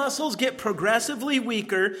then the muscles get progressively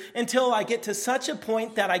weaker until I get to such a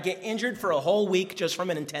point that I get injured for a whole week just from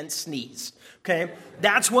an intense sneeze. Okay?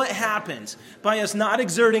 That's what happens by us not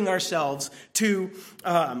exerting ourselves to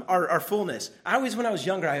our fullness. When I was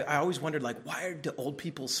younger, I always wondered, why do old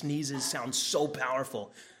people's sneezes sound so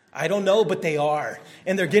powerful? I don't know, but they are.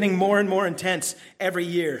 And they're getting more and more intense every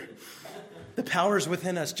year. The powers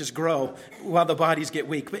within us just grow while the bodies get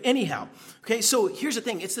weak. But anyhow, okay, so here's the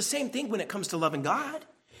thing. It's the same thing when it comes to loving God.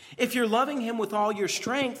 If you're loving him with all your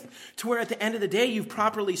strength to where at the end of the day you've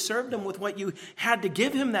properly served him with what you had to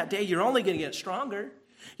give him that day, you're only going to get stronger.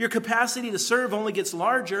 Your capacity to serve only gets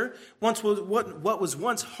larger. What was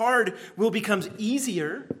once hard will become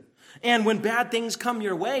easier. And when bad things come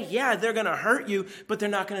your way, yeah, they're going to hurt you, but they're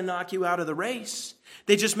not going to knock you out of the race.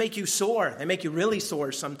 They just make you sore. They make you really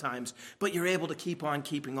sore sometimes, but you're able to keep on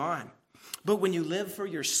keeping on. But when you live for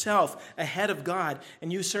yourself ahead of God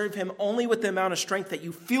and you serve him only with the amount of strength that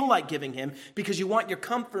you feel like giving him because you want your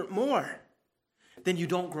comfort more, then you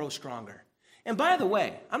don't grow stronger. And by the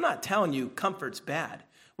way, I'm not telling you comfort's bad.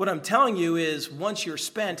 What I'm telling you is once you're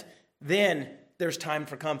spent, then there's time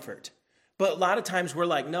for comfort. But a lot of times we're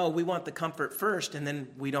like, no, we want the comfort first, and then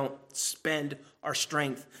we don't spend our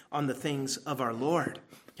strength on the things of our Lord.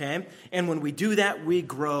 Okay? And when we do that, we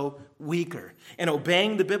grow weaker. And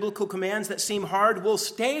obeying the biblical commands that seem hard will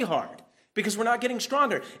stay hard because we're not getting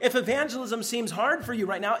stronger. If evangelism seems hard for you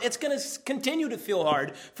right now, it's going to continue to feel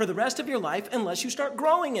hard for the rest of your life unless you start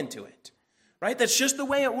growing into it. Right? That's just the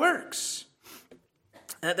way it works.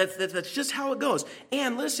 That's just how it goes.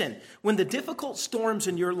 And listen, when the difficult storms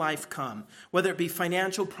in your life come, whether it be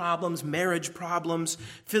financial problems, marriage problems,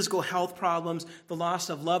 physical health problems, the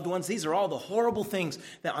loss of loved ones, these are all the horrible things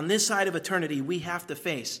that on this side of eternity we have to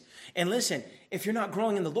face. And listen, if you're not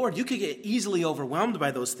growing in the Lord, you could get easily overwhelmed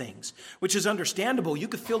by those things, which is understandable. You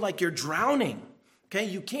could feel like you're drowning. Okay,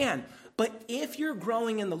 you can. But if you're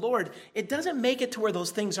growing in the Lord, it doesn't make it to where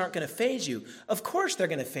those things aren't going to faze you. Of course they're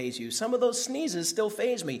going to faze you. Some of those sneezes still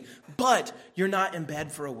faze me. But you're not in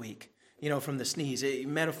bed for a week, from the sneeze.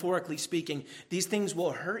 Metaphorically speaking, these things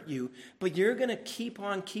will hurt you. But you're going to keep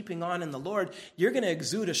on keeping on in the Lord. You're going to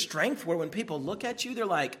exude a strength where when people look at you, they're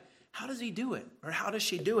like, how does he do it? Or how does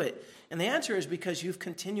she do it? And the answer is because you've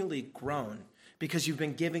continually grown. Because you've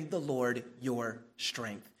been giving the Lord your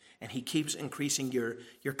strength. And he keeps increasing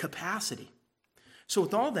your capacity. So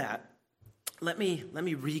with all that, let me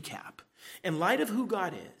recap. In light of who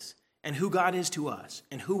God is and who God is to us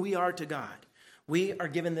and who we are to God, we are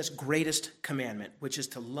given this greatest commandment, which is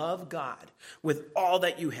to love God with all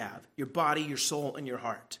that you have, your body, your soul, and your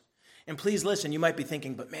heart. And please listen, you might be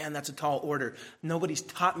thinking, but man, that's a tall order. Nobody's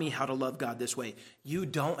taught me how to love God this way. You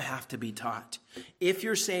don't have to be taught. If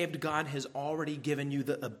you're saved, God has already given you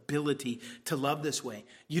the ability to love this way.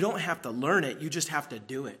 You don't have to learn it. You just have to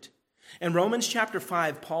do it. In Romans chapter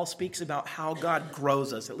 5, Paul speaks about how God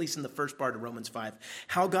grows us, at least in the first part of Romans 5,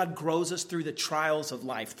 how God grows us through the trials of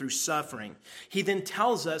life, through suffering. He then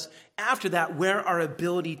tells us after that where our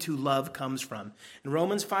ability to love comes from. In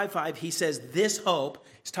Romans 5:5, he says, this hope,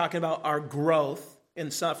 he's talking about our growth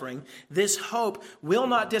in suffering, this hope will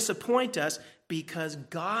not disappoint us because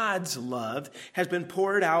God's love has been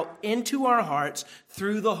poured out into our hearts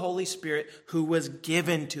through the Holy Spirit who was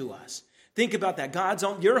given to us. Think about that.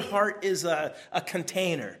 Your heart is a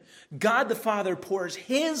container. God the Father pours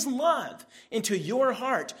his love into your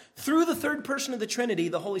heart through the third person of the Trinity,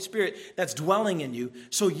 the Holy Spirit that's dwelling in you.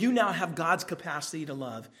 So you now have God's capacity to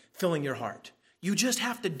love filling your heart. You just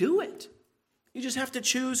have to do it. You just have to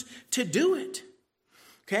choose to do it.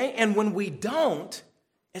 Okay? And when we don't,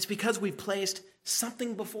 it's because we've placed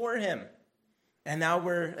something before him. And now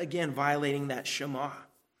we're, again, violating that Shema.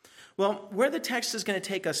 Well, where the text is going to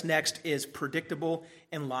take us next is predictable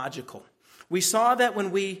and logical. We saw that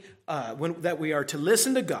when we are to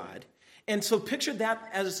listen to God, and so picture that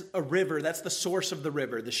as a river. That's the source of the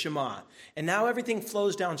river, the Shema. And now everything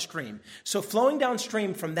flows downstream. So flowing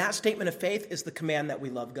downstream from that statement of faith is the command that we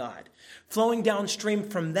love God. Flowing downstream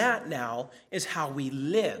from that now is how we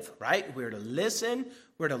live, right? We're to listen,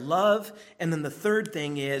 we're to love, and then the third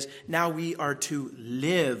thing is now we are to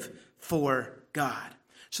live for God.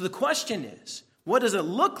 So the question is, what does it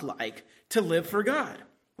look like to live for God?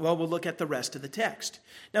 Well, we'll look at the rest of the text.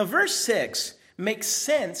 Now, verse 6 makes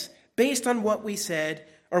sense based on what we said,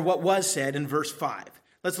 or what was said in verse 5.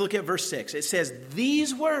 Let's look at verse 6. It says,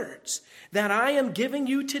 these words that I am giving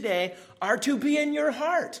you today are to be in your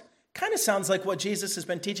heart. Kind of sounds like what Jesus has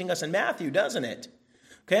been teaching us in Matthew, doesn't it?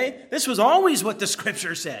 Okay? This was always what the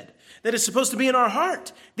scripture said, that it's supposed to be in our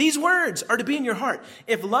heart. These words are to be in your heart.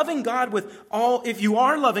 If you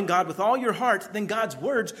are loving God with all your heart, then God's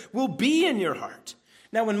words will be in your heart.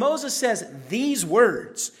 Now, when Moses says these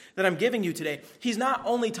words that I'm giving you today, he's not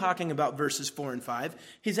only talking about verses 4 and 5.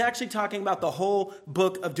 He's actually talking about the whole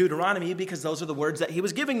book of Deuteronomy because those are the words that he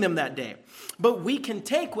was giving them that day. But we can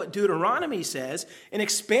take what Deuteronomy says and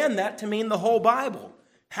expand that to mean the whole Bible.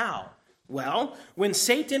 How? Well, when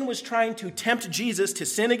Satan was trying to tempt Jesus to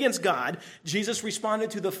sin against God, Jesus responded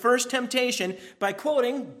to the first temptation by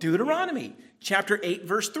quoting Deuteronomy chapter 8,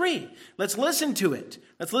 verse 3. Let's listen to it.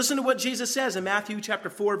 Let's listen to what Jesus says in Matthew chapter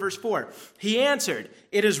 4, verse 4. He answered,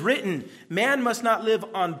 "It is written, man must not live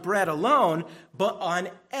on bread alone, but on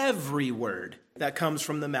every word that comes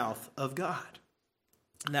from the mouth of God."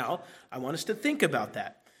 Now, I want us to think about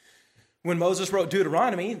that. When Moses wrote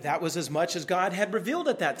Deuteronomy, that was as much as God had revealed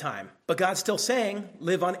at that time. But God's still saying,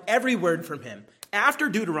 live on every word from him. After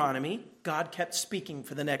Deuteronomy, God kept speaking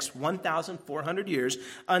for the next 1,400 years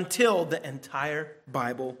until the entire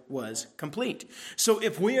Bible was complete. So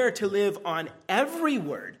if we are to live on every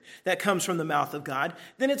word that comes from the mouth of God,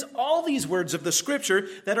 then it's all these words of the scripture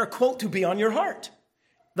that are, quote, to be on your heart.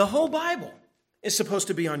 The whole Bible is supposed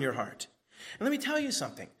to be on your heart. And let me tell you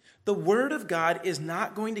something. The Word of God is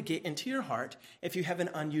not going to get into your heart if you have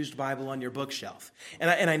an unused Bible on your bookshelf.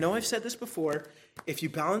 And I know I've said this before. If you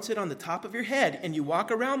balance it on the top of your head and you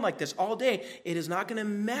walk around like this all day, it is not going to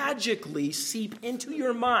magically seep into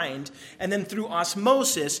your mind, and then through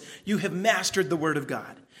osmosis, you have mastered the Word of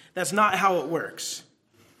God. That's not how it works.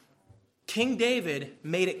 King David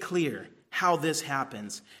made it clear how this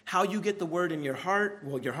happens, how you get the Word in your heart,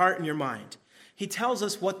 well, your heart and your mind. He tells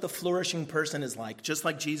us what the flourishing person is like, just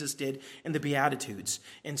like Jesus did in the Beatitudes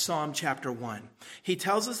in Psalm chapter 1. He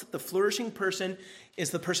tells us that the flourishing person is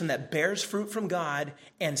the person that bears fruit from God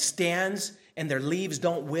and stands, and their leaves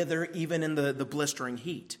don't wither even in the blistering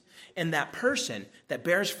heat. And that person that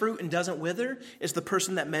bears fruit and doesn't wither is the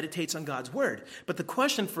person that meditates on God's word. But the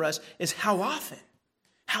question for us is how often?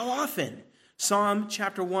 How often? Psalm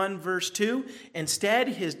chapter 1, verse 2, instead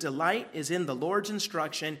his delight is in the Lord's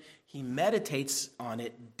instruction. He meditates on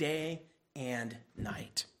it day and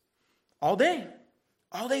night. All day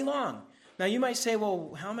long. Now you might say,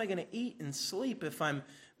 well, how am I going to eat and sleep if I'm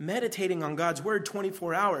meditating on God's word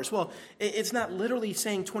 24 hours? Well, it's not literally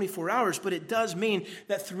saying 24 hours, but it does mean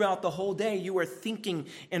that throughout the whole day you are thinking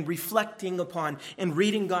and reflecting upon and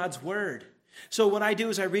reading God's word. So what I do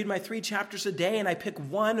is I read my 3 chapters a day and I pick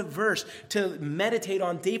one verse to meditate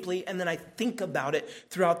on deeply, and then I think about it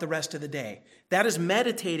throughout the rest of the day. That is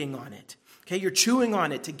meditating on it. Okay, you're chewing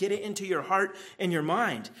on it to get it into your heart and your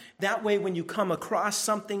mind. That way, when you come across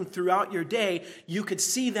something throughout your day, you could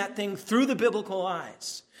see that thing through the biblical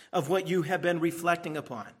eyes of what you have been reflecting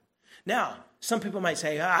upon. Now, some people might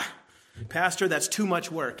say, Pastor, that's too much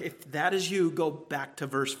work. If that is you, go back to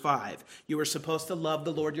verse 5. You are supposed to love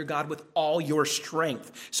the Lord your God with all your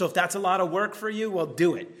strength. So if that's a lot of work for you, well,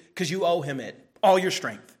 do it, because you owe him it. All your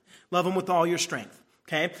strength. Love him with all your strength.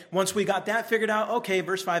 Okay, once we got that figured out, okay,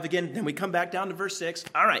 verse 5 again, then we come back down to verse 6.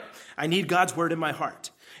 All right, I need God's word in my heart.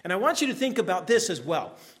 And I want you to think about this as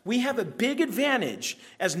well. We have a big advantage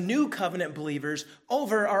as new covenant believers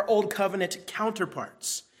over our old covenant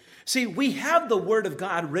counterparts. See, we have the word of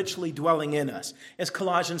God richly dwelling in us, as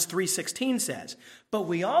Colossians 3:16 says. But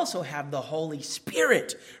we also have the Holy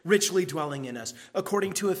Spirit richly dwelling in us,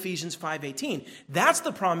 according to Ephesians 5:18. That's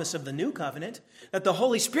the promise of the new covenant, that the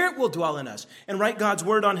Holy Spirit will dwell in us and write God's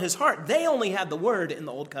word on his heart. They only had the word in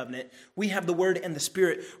the old covenant. We have the word and the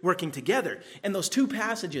Spirit working together. And those two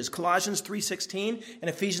passages, Colossians 3:16 and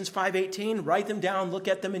Ephesians 5:18, write them down, look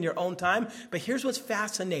at them in your own time. But here's what's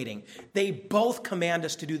fascinating. They both command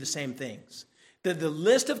us to do the same things. The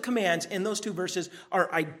list of commands in those two verses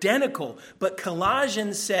are identical, but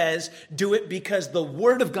Colossians says, do it because the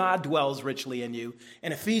word of God dwells richly in you.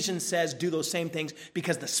 And Ephesians says, do those same things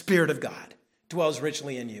because the Spirit of God dwells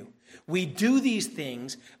richly in you. We do these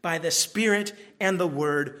things by the Spirit and the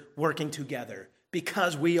word working together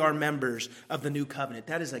because we are members of the new covenant.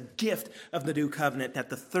 That is a gift of the new covenant, that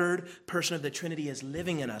the third person of the Trinity is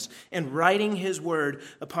living in us and writing his word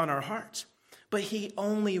upon our hearts. But he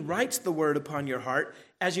only writes the word upon your heart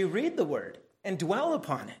as you read the word and dwell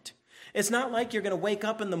upon it. It's not like you're going to wake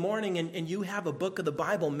up in the morning and you have a book of the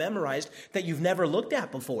Bible memorized that you've never looked at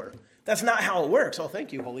before. That's not how it works. Oh,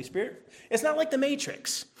 thank you, Holy Spirit. It's not like the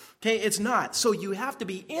Matrix. Okay, it's not. So you have to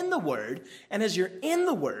be in the word, and as you're in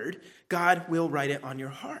the word, God will write it on your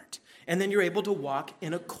heart. And then you're able to walk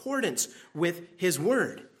in accordance with his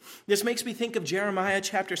word. This makes me think of Jeremiah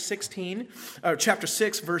chapter 6,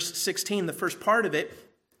 verse 16, the first part of it.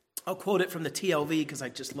 I'll quote it from the TLV because I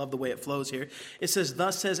just love the way it flows here. It says,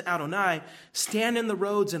 "Thus says Adonai, stand in the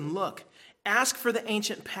roads and look. Ask for the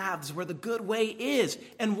ancient paths where the good way is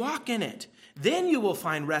and walk in it. Then you will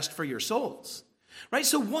find rest for your souls." Right?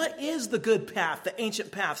 So what is the good path, the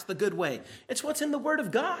ancient paths, the good way? It's what's in the word of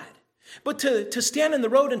God. But to stand in the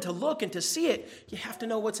road and to look and to see it, you have to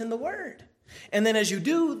know what's in the word. And then as you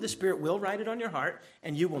do, the Spirit will write it on your heart,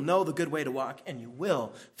 and you will know the good way to walk, and you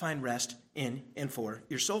will find rest in and for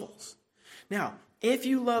your souls. Now, if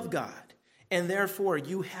you love God, and therefore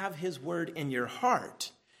you have his word in your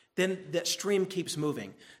heart, then that stream keeps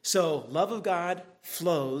moving. So love of God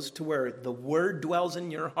flows to where the word dwells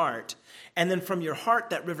in your heart. And then from your heart,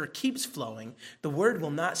 that river keeps flowing. The word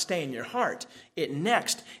will not stay in your heart. It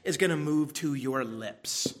next is going to move to your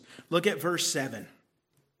lips. Look at verse 7.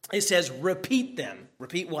 It says, repeat them.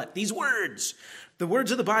 Repeat what? These words. The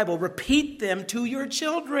words of the Bible, repeat them to your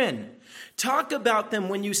children. Talk about them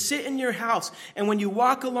when you sit in your house and when you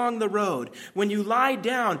walk along the road, when you lie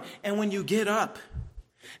down and when you get up.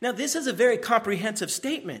 Now, this is a very comprehensive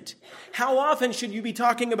statement. How often should you be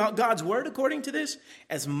talking about God's word according to this?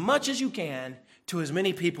 As much as you can to as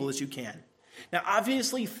many people as you can. Now,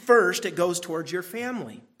 obviously, first it goes towards your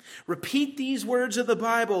family. Repeat these words of the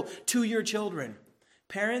Bible to your children.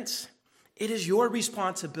 Parents, it is your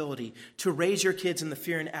responsibility to raise your kids in the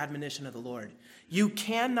fear and admonition of the Lord. You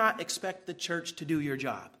cannot expect the church to do your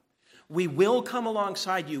job. We will come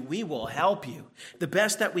alongside you. We will help you the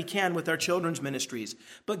best that we can with our children's ministries.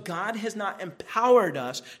 But God has not empowered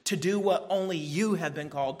us to do what only you have been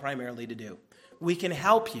called primarily to do. We can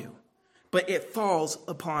help you, but it falls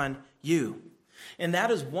upon you. And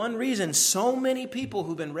that is one reason so many people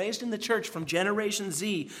who've been raised in the church from Generation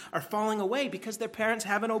Z are falling away, because their parents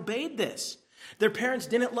haven't obeyed this. Their parents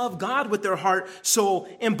didn't love God with their heart, soul,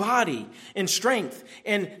 and body, and strength.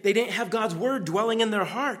 And they didn't have God's word dwelling in their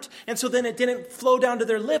heart. And so then it didn't flow down to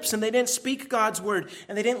their lips, and they didn't speak God's word,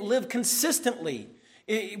 and they didn't live consistently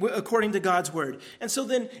according to God's word. And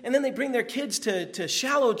then they bring their kids to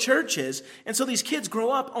shallow churches. And so these kids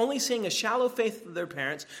grow up only seeing a shallow faith of their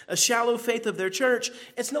parents, a shallow faith of their church.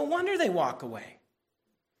 It's no wonder they walk away.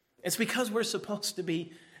 It's because we're supposed to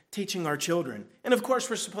be teaching our children. And of course,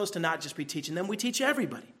 we're supposed to not just be teaching them, we teach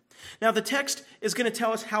everybody. Now, the text is going to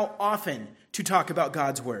tell us how often to talk about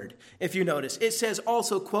God's word. If you notice, it says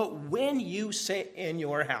also, quote, when you sit in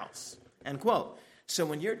your house, end quote. So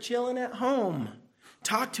when you're chilling at home,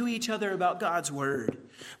 talk to each other about God's word.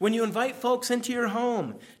 When you invite folks into your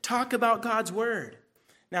home, talk about God's word.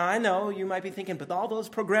 Now, I know you might be thinking, but all those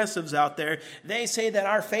progressives out there, they say that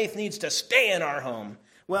our faith needs to stay in our home.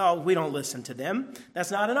 Well, we don't listen to them.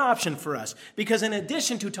 That's not an option for us. Because in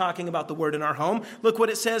addition to talking about the word in our home, look what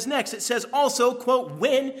it says next. It says also, quote,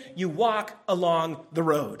 when you walk along the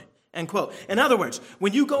road, end quote. In other words,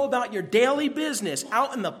 when you go about your daily business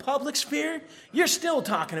out in the public sphere, you're still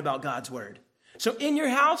talking about God's word. So in your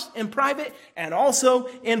house, in private, and also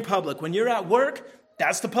in public. When you're at work,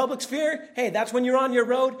 that's the public sphere. Hey, that's when you're on your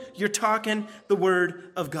road, you're talking the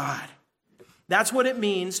word of God. That's what it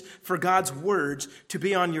means for God's words to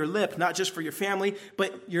be on your lip, not just for your family,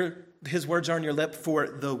 but his words are on your lip for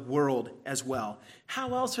the world as well.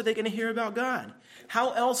 How else are they going to hear about God?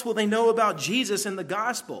 How else will they know about Jesus and the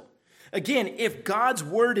gospel? Again, if God's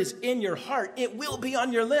word is in your heart, it will be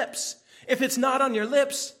on your lips. If it's not on your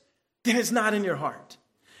lips, then it's not in your heart.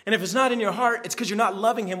 And if it's not in your heart, it's because you're not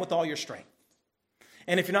loving him with all your strength.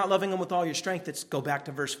 And if you're not loving him with all your strength, let's go back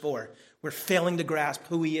to verse 4. We're failing to grasp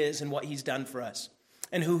who he is and what he's done for us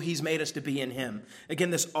and who he's made us to be in him.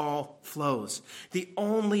 Again, this all flows. The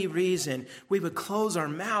only reason we would close our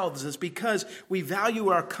mouths is because we value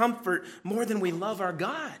our comfort more than we love our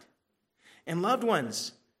God. And loved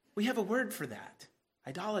ones, we have a word for that,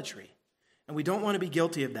 idolatry. And we don't want to be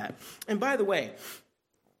guilty of that. And by the way,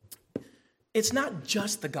 it's not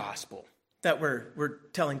just the gospel that we're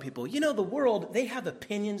telling people. You know, the world, they have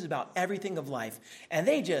opinions about everything of life, and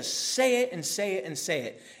they just say it and say it and say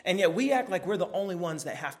it. And yet we act like we're the only ones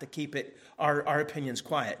that have to keep our opinions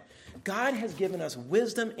quiet. God has given us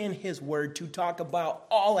wisdom in his word to talk about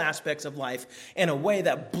all aspects of life in a way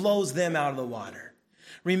that blows them out of the water.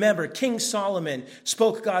 Remember, King Solomon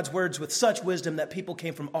spoke God's words with such wisdom that people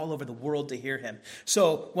came from all over the world to hear him.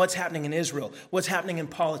 So what's happening in Israel? What's happening in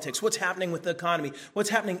politics? What's happening with the economy?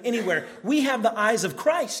 What's happening anywhere? We have the eyes of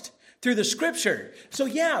Christ through the scripture. So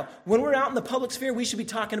yeah, when we're out in the public sphere, we should be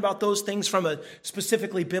talking about those things from a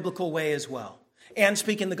specifically biblical way as well. And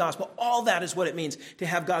speaking the gospel. All that is what it means to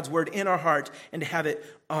have God's word in our heart and to have it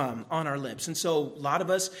on our lips. And so a lot of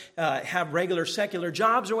us have regular secular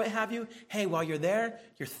jobs or what have you. Hey, while you're there,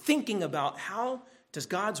 you're thinking about how does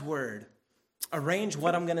God's word arrange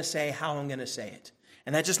what I'm going to say, how I'm going to say it.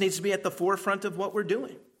 And that just needs to be at the forefront of what we're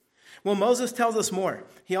doing. Well, Moses tells us more.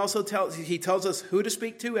 He tells us who to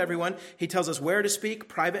speak to, everyone. He tells us where to speak,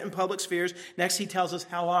 private and public spheres. Next, he tells us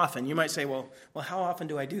how often. You might say, well, how often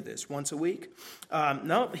do I do this? Once a week?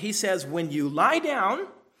 No, he says when you lie down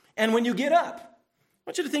and when you get up.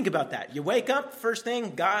 want you to think about that. You wake up, first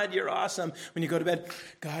thing, God, you're awesome. When you go to bed,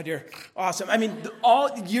 God, you're awesome. I mean,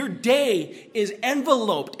 all your day is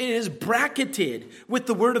enveloped. It is bracketed with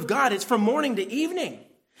the word of God. It's from morning to evening.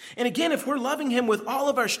 And again, if we're loving him with all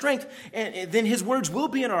of our strength, then his words will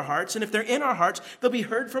be in our hearts. And if they're in our hearts, they'll be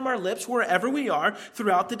heard from our lips wherever we are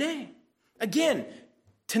throughout the day. Again,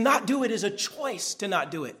 to not do it is a choice to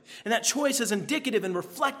not do it. And that choice is indicative and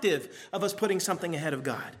reflective of us putting something ahead of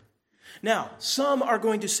God. Now, some are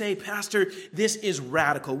going to say, Pastor, this is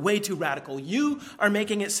radical, way too radical. You are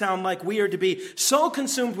making it sound like we are to be so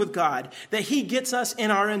consumed with God that he gets us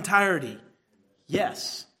in our entirety.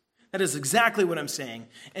 Yes. That is exactly what I'm saying.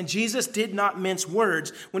 And Jesus did not mince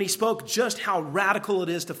words when he spoke just how radical it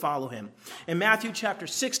is to follow him. In Matthew chapter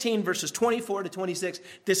 16, verses 24 to 26,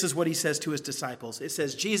 this is what he says to his disciples. It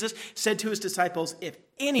says, Jesus said to his disciples, if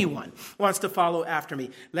anyone wants to follow after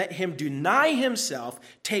me, let him deny himself,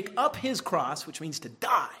 take up his cross, which means to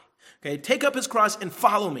die. Okay, take up his cross and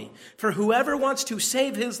follow me. For whoever wants to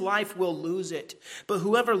save his life will lose it. But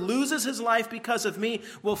whoever loses his life because of me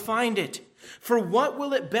will find it. For what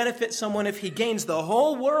will it benefit someone if he gains the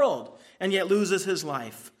whole world and yet loses his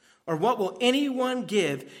life? Or what will anyone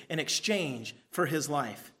give in exchange for his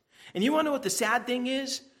life? And you want to know what the sad thing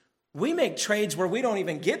is? We make trades where we don't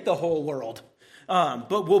even get the whole world.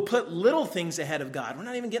 But we'll put little things ahead of God. We're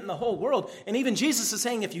not even getting the whole world. And even Jesus is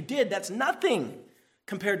saying if you did, that's nothing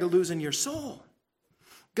compared to losing your soul.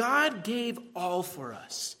 God gave all for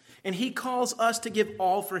us, and he calls us to give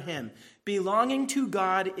all for him. Belonging to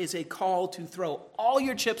God is a call to throw all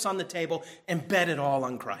your chips on the table and bet it all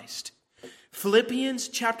on Christ. Philippians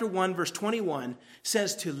chapter 1, verse 21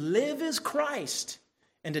 says to live is Christ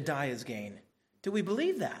and to die is gain. Do we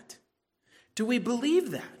believe that? Do we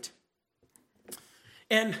believe that?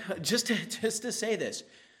 And just to say this,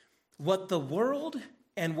 what the world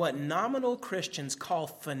and what nominal Christians call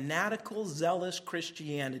fanatical, zealous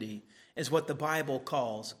Christianity is what the Bible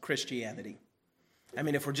calls Christianity. I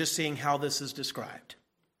mean, if we're just seeing how this is described.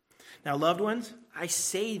 Now, loved ones, I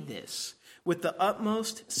say this with the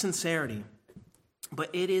utmost sincerity, but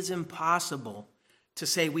it is impossible to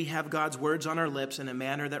say we have God's words on our lips in a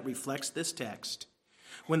manner that reflects this text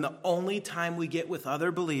when the only time we get with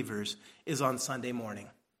other believers is on Sunday morning.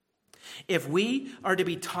 If we are to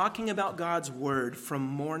be talking about God's word from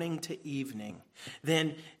morning to evening,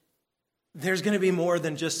 then there's going to be more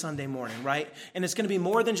than just Sunday morning, right? And it's going to be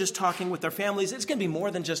more than just talking with our families. It's going to be more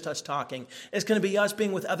than just us talking. It's going to be us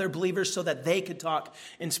being with other believers so that they could talk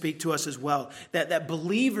and speak to us as well. That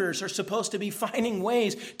believers are supposed to be finding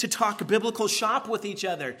ways to talk biblical shop with each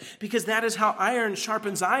other because that is how iron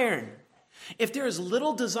sharpens iron. If there is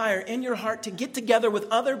little desire in your heart to get together with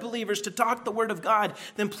other believers to talk the word of God,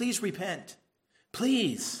 then please repent.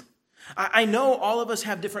 Please. I know all of us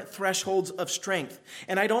have different thresholds of strength,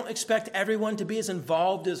 and I don't expect everyone to be as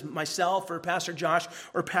involved as myself or Pastor Josh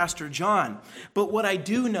or Pastor John. But what I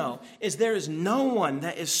do know is there is no one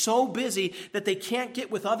that is so busy that they can't get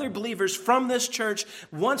with other believers from this church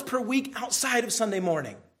once per week outside of Sunday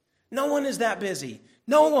morning. No one is that busy.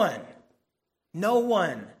 No one. No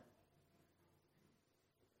one.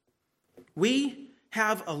 We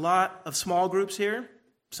have a lot of small groups here.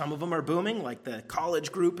 Some of them are booming, like the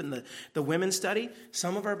college group and the women's study.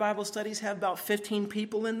 Some of our Bible studies have about 15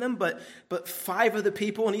 people in them, but 5 of the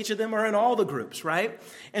people in each of them are in all the groups, right?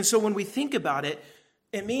 And so when we think about it,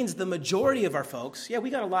 it means the majority of our folks, we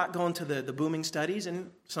got a lot going to the booming studies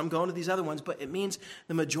and some going to these other ones, but it means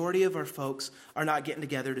the majority of our folks are not getting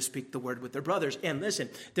together to speak the word with their brothers. And listen,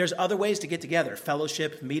 there's other ways to get together.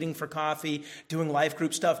 Fellowship, meeting for coffee, doing life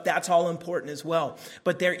group stuff, that's all important as well.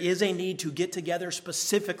 But there is a need to get together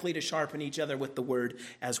specifically to sharpen each other with the word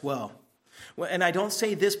as well. And I don't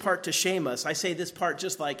say this part to shame us. I say this part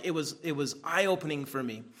just like it was eye-opening for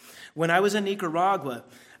me. When I was in Nicaragua,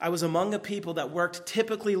 I was among a people that worked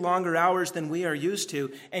typically longer hours than we are used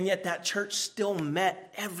to, and yet that church still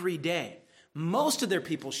met every day. Most of their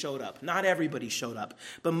people showed up. Not everybody showed up,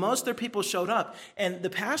 but most of their people showed up. And the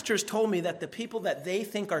pastors told me that the people that they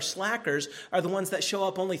think are slackers are the ones that show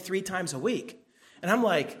up only 3 times a week. And I'm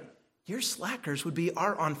like, your slackers would be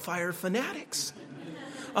our on-fire fanatics.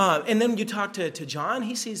 And then you talk to John,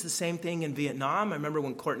 he sees the same thing in Vietnam. I remember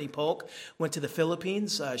when Courtney Polk went to the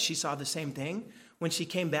Philippines, she saw the same thing when she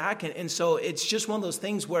came back. And so it's just one of those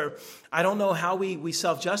things where I don't know how we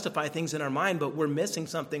self-justify things in our mind, but we're missing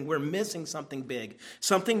something. We're missing something big,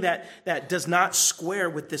 something that does not square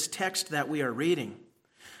with this text that we are reading.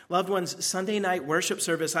 Loved ones, Sunday night worship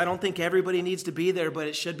service, I don't think everybody needs to be there, but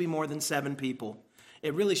it should be more than 7 people.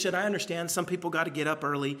 It really should. I understand some people got to get up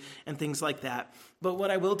early and things like that. But what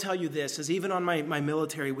I will tell you this is even on my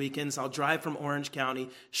military weekends, I'll drive from Orange County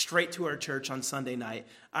straight to our church on Sunday night.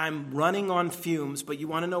 I'm running on fumes, but you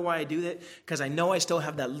want to know why I do that? Because I know I still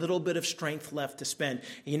have that little bit of strength left to spend.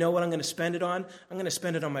 And you know what I'm going to spend it on? I'm going to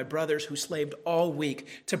spend it on my brothers who slaved all week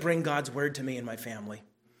to bring God's word to me and my family.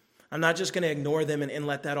 I'm not just going to ignore them and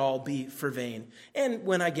let that all be for vain. And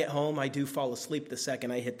when I get home, I do fall asleep the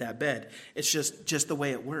second I hit that bed. It's just the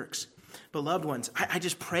way it works. But loved ones, I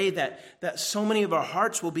just pray that so many of our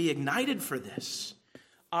hearts will be ignited for this.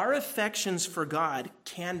 Our affections for God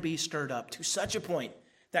can be stirred up to such a point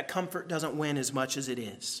that comfort doesn't win as much as it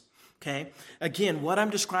is. Okay? Again, what I'm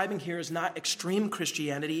describing here is not extreme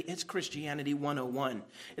Christianity. It's Christianity 101.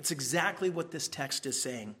 It's exactly what this text is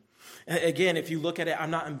saying. Again, if you look at it,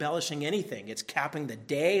 I'm not embellishing anything. It's capping the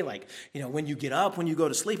day, like, when you get up, when you go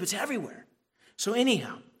to sleep, it's everywhere. So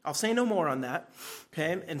anyhow, I'll say no more on that.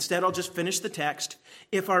 Okay? Instead, I'll just finish the text.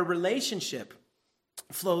 If our relationship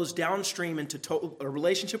flows downstream into a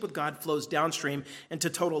relationship with God flows downstream into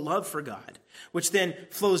total love for God, which then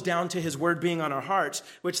flows down to his word being on our hearts,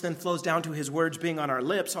 which then flows down to his words being on our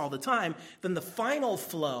lips all the time, then the final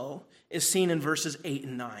flow is seen in verses 8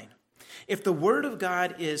 and 9. If the word of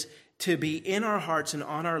God is to be in our hearts and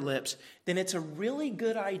on our lips, then it's a really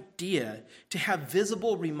good idea to have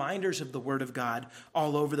visible reminders of the word of God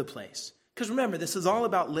all over the place. Because remember, this is all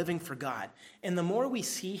about living for God. And the more we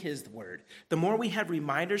see his word, the more we have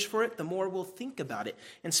reminders for it, the more we'll think about it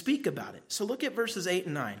and speak about it. So look at verses 8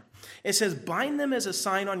 and 9. It says, bind them as a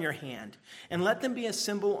sign on your hand, and let them be a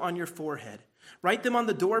symbol on your forehead. Write them on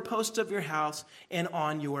the doorposts of your house and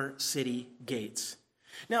on your city gates.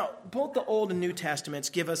 Now, both the Old and New Testaments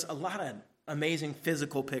give us a lot of amazing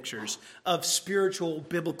physical pictures of spiritual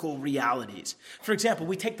biblical realities. For example,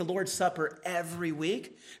 we take the Lord's Supper every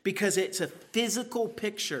week because it's a physical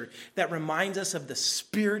picture that reminds us of the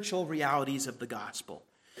spiritual realities of the gospel.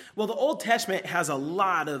 Well, the Old Testament has a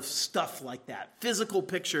lot of stuff like that, physical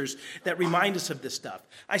pictures that remind us of this stuff.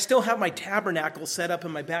 I still have my tabernacle set up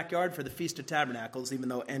in my backyard for the Feast of Tabernacles, even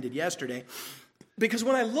though it ended yesterday, because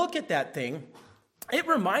when I look at that thing, it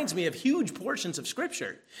reminds me of huge portions of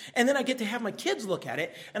Scripture. And then I get to have my kids look at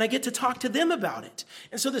it, and I get to talk to them about it.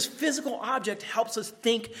 And so this physical object helps us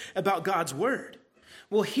think about God's Word.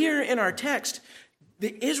 Well, here in our text,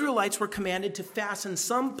 the Israelites were commanded to fasten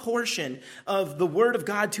some portion of the Word of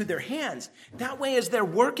God to their hands. That way, as they're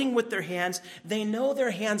working with their hands, they know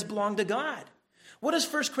their hands belong to God. What does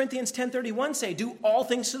 1 Corinthians 10:31 say? Do all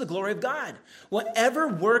things to the glory of God. Whatever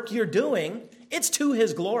work you're doing, it's to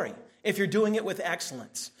his glory, if you're doing it with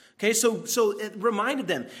excellence. Okay, so it reminded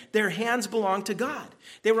them their hands belong to God.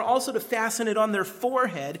 They were also to fasten it on their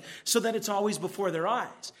forehead so that it's always before their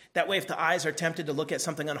eyes. That way, if the eyes are tempted to look at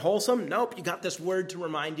something unwholesome, nope, you got this word to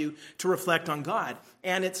remind you to reflect on God.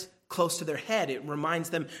 And it's close to their head. It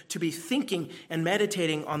reminds them to be thinking and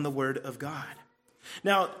meditating on the word of God.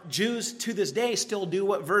 Now, Jews to this day still do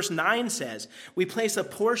what verse 9 says. We place a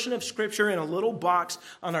portion of Scripture in a little box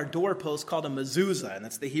on our doorpost called a mezuzah, and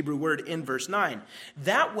that's the Hebrew word in verse 9.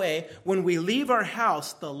 That way, when we leave our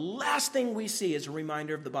house, the last thing we see is a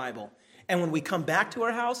reminder of the Bible. And when we come back to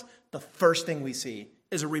our house, the first thing we see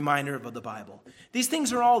is a reminder of the Bible. These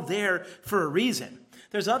things are all there for a reason.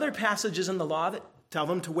 There's other passages in the law that tell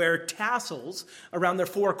them to wear tassels around their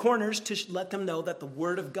four corners to let them know that the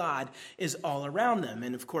word of God is all around them.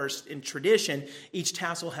 And of course, in tradition, each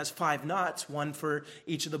tassel has 5 knots, one for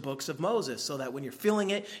each of the books of Moses, so that when you're feeling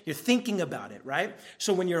it, you're thinking about it, right?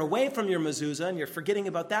 So when you're away from your mezuzah and you're forgetting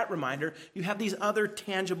about that reminder, you have these other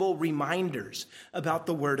tangible reminders about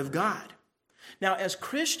the word of God. Now, as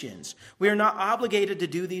Christians, we are not obligated to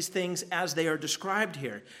do these things as they are described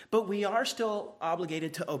here, but we are still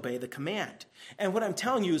obligated to obey the command. And what I'm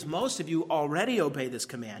telling you is most of you already obey this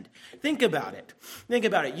command. Think about it.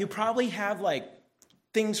 You probably have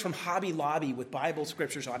things from Hobby Lobby with Bible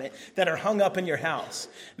scriptures on it that are hung up in your house.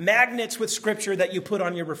 Magnets with scripture that you put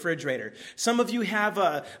on your refrigerator. Some of you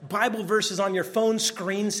have Bible verses on your phone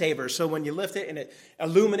screensaver, so when you lift it and it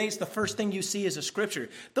illuminates, the first thing you see is a scripture.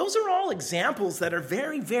 Those are all examples that are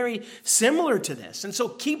very, very similar to this. And so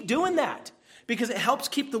keep doing that, because it helps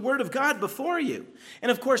keep the word of God before you. And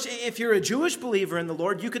of course, if you're a Jewish believer in the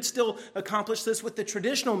Lord, you could still accomplish this with the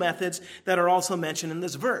traditional methods that are also mentioned in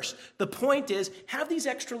this verse. The point is, have these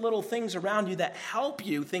extra little things around you that help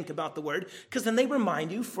you think about the word, because then they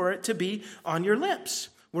remind you for it to be on your lips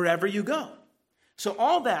wherever you go. So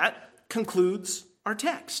all that concludes our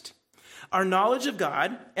text. Our knowledge of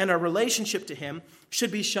God and our relationship to him should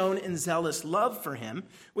be shown in zealous love for him,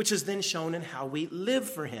 which is then shown in how we live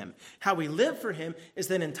for him. How we live for him is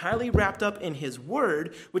then entirely wrapped up in his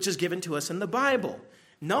word, which is given to us in the Bible.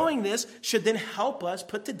 Knowing this should then help us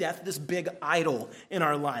put to death this big idol in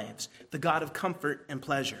our lives, the God of comfort and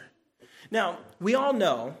pleasure. Now, we all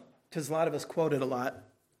know, because a lot of us quote it a lot,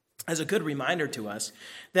 as a good reminder to us,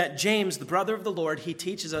 that James, the brother of the Lord, he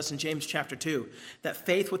teaches us in James chapter 2 that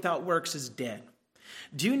faith without works is dead.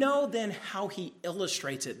 Do you know then how he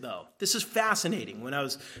illustrates it, though? This is fascinating. When I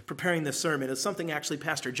was preparing this sermon, it's something actually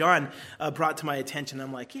Pastor John brought to my attention.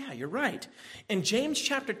 I'm like, yeah, you're right. In James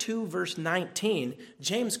chapter 2, verse 19,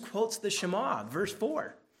 James quotes the Shema, verse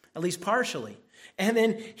 4, at least partially. And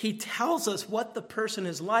then he tells us what the person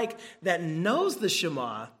is like that knows the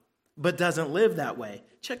Shema but doesn't live that way.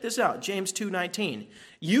 Check this out, James 2:19.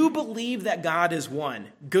 You believe that God is one.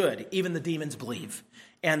 Good. Even the demons believe,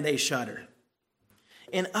 and they shudder.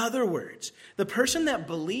 In other words, the person that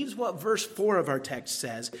believes what verse 4 of our text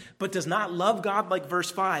says, but does not love God like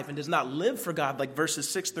verse 5 and does not live for God like verses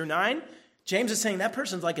 6 through 9, James is saying that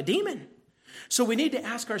person's like a demon. So we need to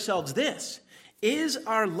ask ourselves this. Is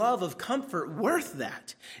our love of comfort worth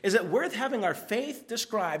that? Is it worth having our faith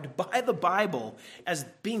described by the Bible as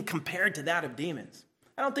being compared to that of demons?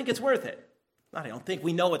 I don't think it's worth it. I don't think.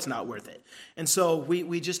 We know it's not worth it. And so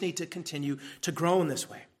we just need to continue to grow in this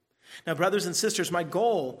way. Now, brothers and sisters, my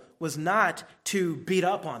goal was not to beat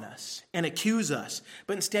up on us and accuse us,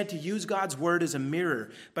 but instead to use God's word as a mirror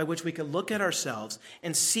by which we can look at ourselves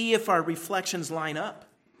and see if our reflections line up.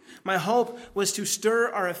 My hope was to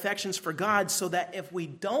stir our affections for God so that if we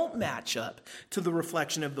don't match up to the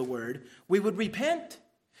reflection of the word, we would repent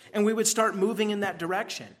and we would start moving in that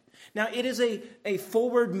direction. Now, it is a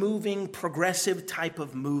forward-moving, progressive type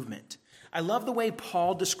of movement. I love the way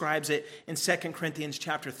Paul describes it in 2 Corinthians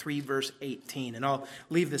chapter 3, verse 18. And I'll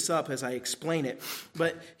leave this up as I explain it.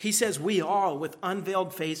 But he says, we all, with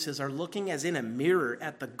unveiled faces, are looking as in a mirror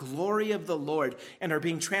at the glory of the Lord and are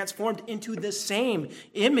being transformed into the same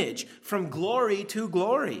image from glory to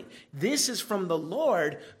glory. This is from the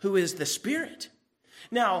Lord who is the Spirit.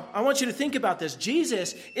 Now, I want you to think about this.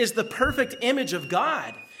 Jesus is the perfect image of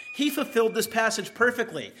God. He fulfilled this passage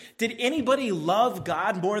perfectly. Did anybody love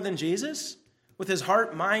God more than Jesus? With his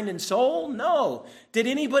heart, mind, and soul? No. Did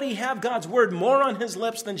anybody have God's word more on his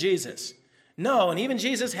lips than Jesus? No. And even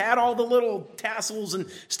Jesus had all the little tassels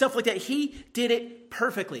and stuff like that. He did it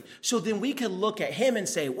perfectly. So then we can look at him and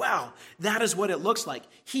say, wow, that is what it looks like.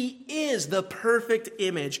 He is the perfect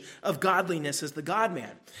image of godliness as the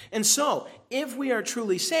God-man. And so if we are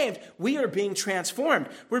truly saved, we are being transformed.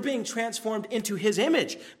 We're being transformed into his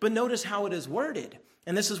image. But notice how it is worded.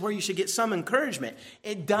 And this is where you should get some encouragement.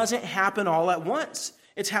 It doesn't happen all at once.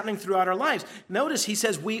 It's happening throughout our lives. Notice he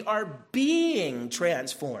says we are being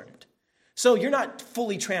transformed. So you're not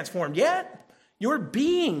fully transformed yet. You're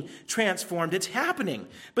being transformed. It's happening.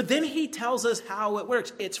 But then he tells us how it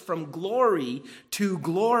works. It's from glory to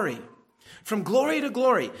glory. From glory to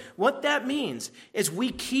glory. What that means is we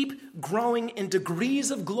keep growing in degrees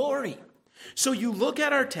of glory. So you look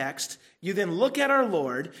at our text, you then look at our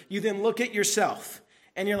Lord, you then look at yourself.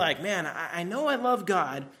 And you're like, man, I know I love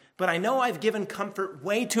God, but I know I've given comfort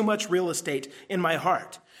way too much real estate in my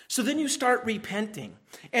heart. So then you start repenting,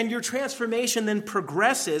 and your transformation then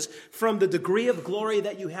progresses from the degree of glory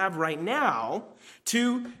that you have right now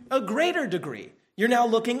to a greater degree. You're now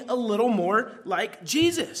looking a little more like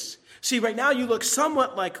Jesus. See, right now you look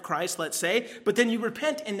somewhat like Christ, let's say, but then you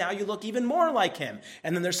repent, and now you look even more like him.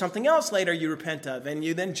 And then there's something else later you repent of, and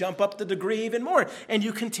you then jump up the degree even more, and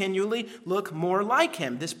you continually look more like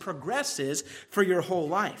him. This progresses for your whole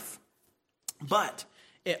life. But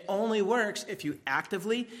it only works if you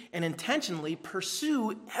actively and intentionally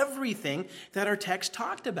pursue everything that our text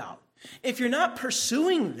talked about. If you're not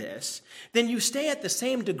pursuing this, then you stay at the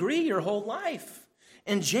same degree your whole life.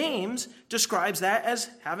 And James describes that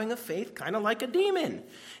as having a faith kind of like a demon.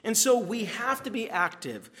 And so we have to be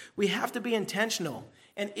active. We have to be intentional.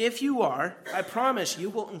 And if you are, I promise you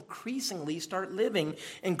will increasingly start living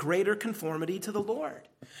in greater conformity to the Lord.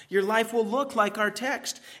 Your life will look like our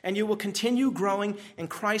text, and you will continue growing in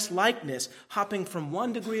Christ's likeness, hopping from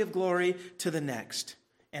one degree of glory to the next.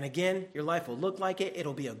 And again, your life will look like it.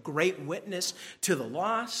 It'll be a great witness to the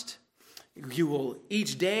lost. You will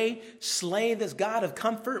each day slay this God of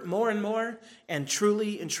comfort more and more, and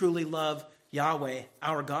truly love Yahweh,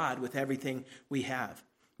 our God, with everything we have.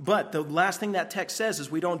 But the last thing that text says is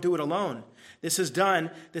we don't do it alone. This is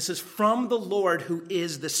from the Lord who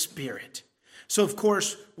is the Spirit. So, of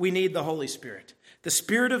course, we need the Holy Spirit. The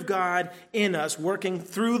Spirit of God in us, working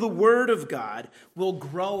through the Word of God, will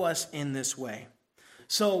grow us in this way.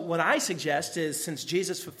 So what I suggest is, since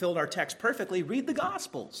Jesus fulfilled our text perfectly, read the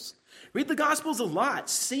Gospels. Read the Gospels a lot.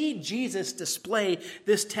 See Jesus display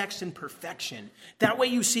this text in perfection. That way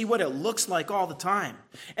you see what it looks like all the time.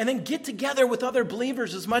 And then get together with other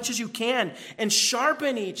believers as much as you can and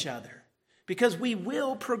sharpen each other, because we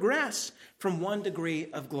will progress from one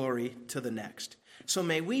degree of glory to the next. So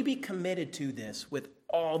may we be committed to this with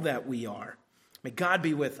all that we are. May God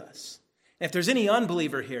be with us. If there's any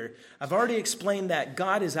unbeliever here, I've already explained that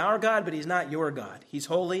God is our God, but he's not your God. He's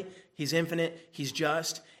holy, he's infinite, he's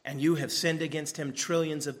just, and you have sinned against him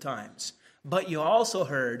trillions of times. But you also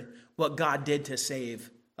heard what God did to save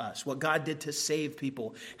us, what God did to save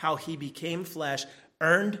people, how he became flesh,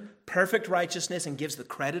 earned perfect righteousness and gives the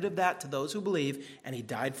credit of that to those who believe, and he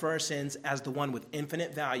died for our sins as the one with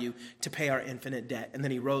infinite value to pay our infinite debt, and then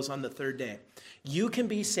he rose on the third day. You can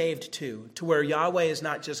be saved too, to where Yahweh is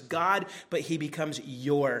not just God, but he becomes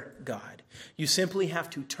your God. You simply have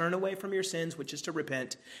to turn away from your sins, which is to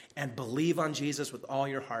repent, and believe on Jesus with all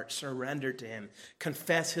your heart. Surrender to him.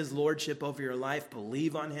 Confess his lordship over your life.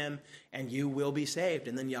 Believe on him, and you will be saved.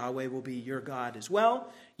 And then Yahweh will be your God as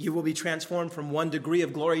well. You will be transformed from one degree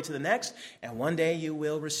of glory to the next, and one day you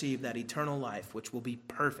will receive that eternal life, which will be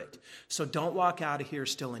perfect. So don't walk out of here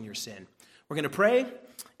still in your sin. We're going to pray,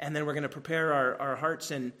 and then we're going to prepare our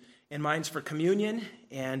hearts and minds for communion.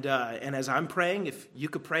 And as I'm praying, if you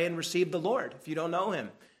could pray and receive the Lord, if you don't know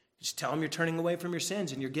him, just tell him you're turning away from your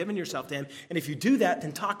sins and you're giving yourself to him. And if you do that,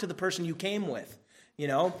 then talk to the person you came with.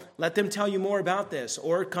 Let them tell you more about this,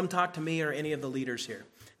 or come talk to me or any of the leaders here,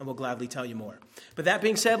 and we'll gladly tell you more. But that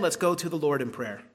being said, let's go to the Lord in prayer.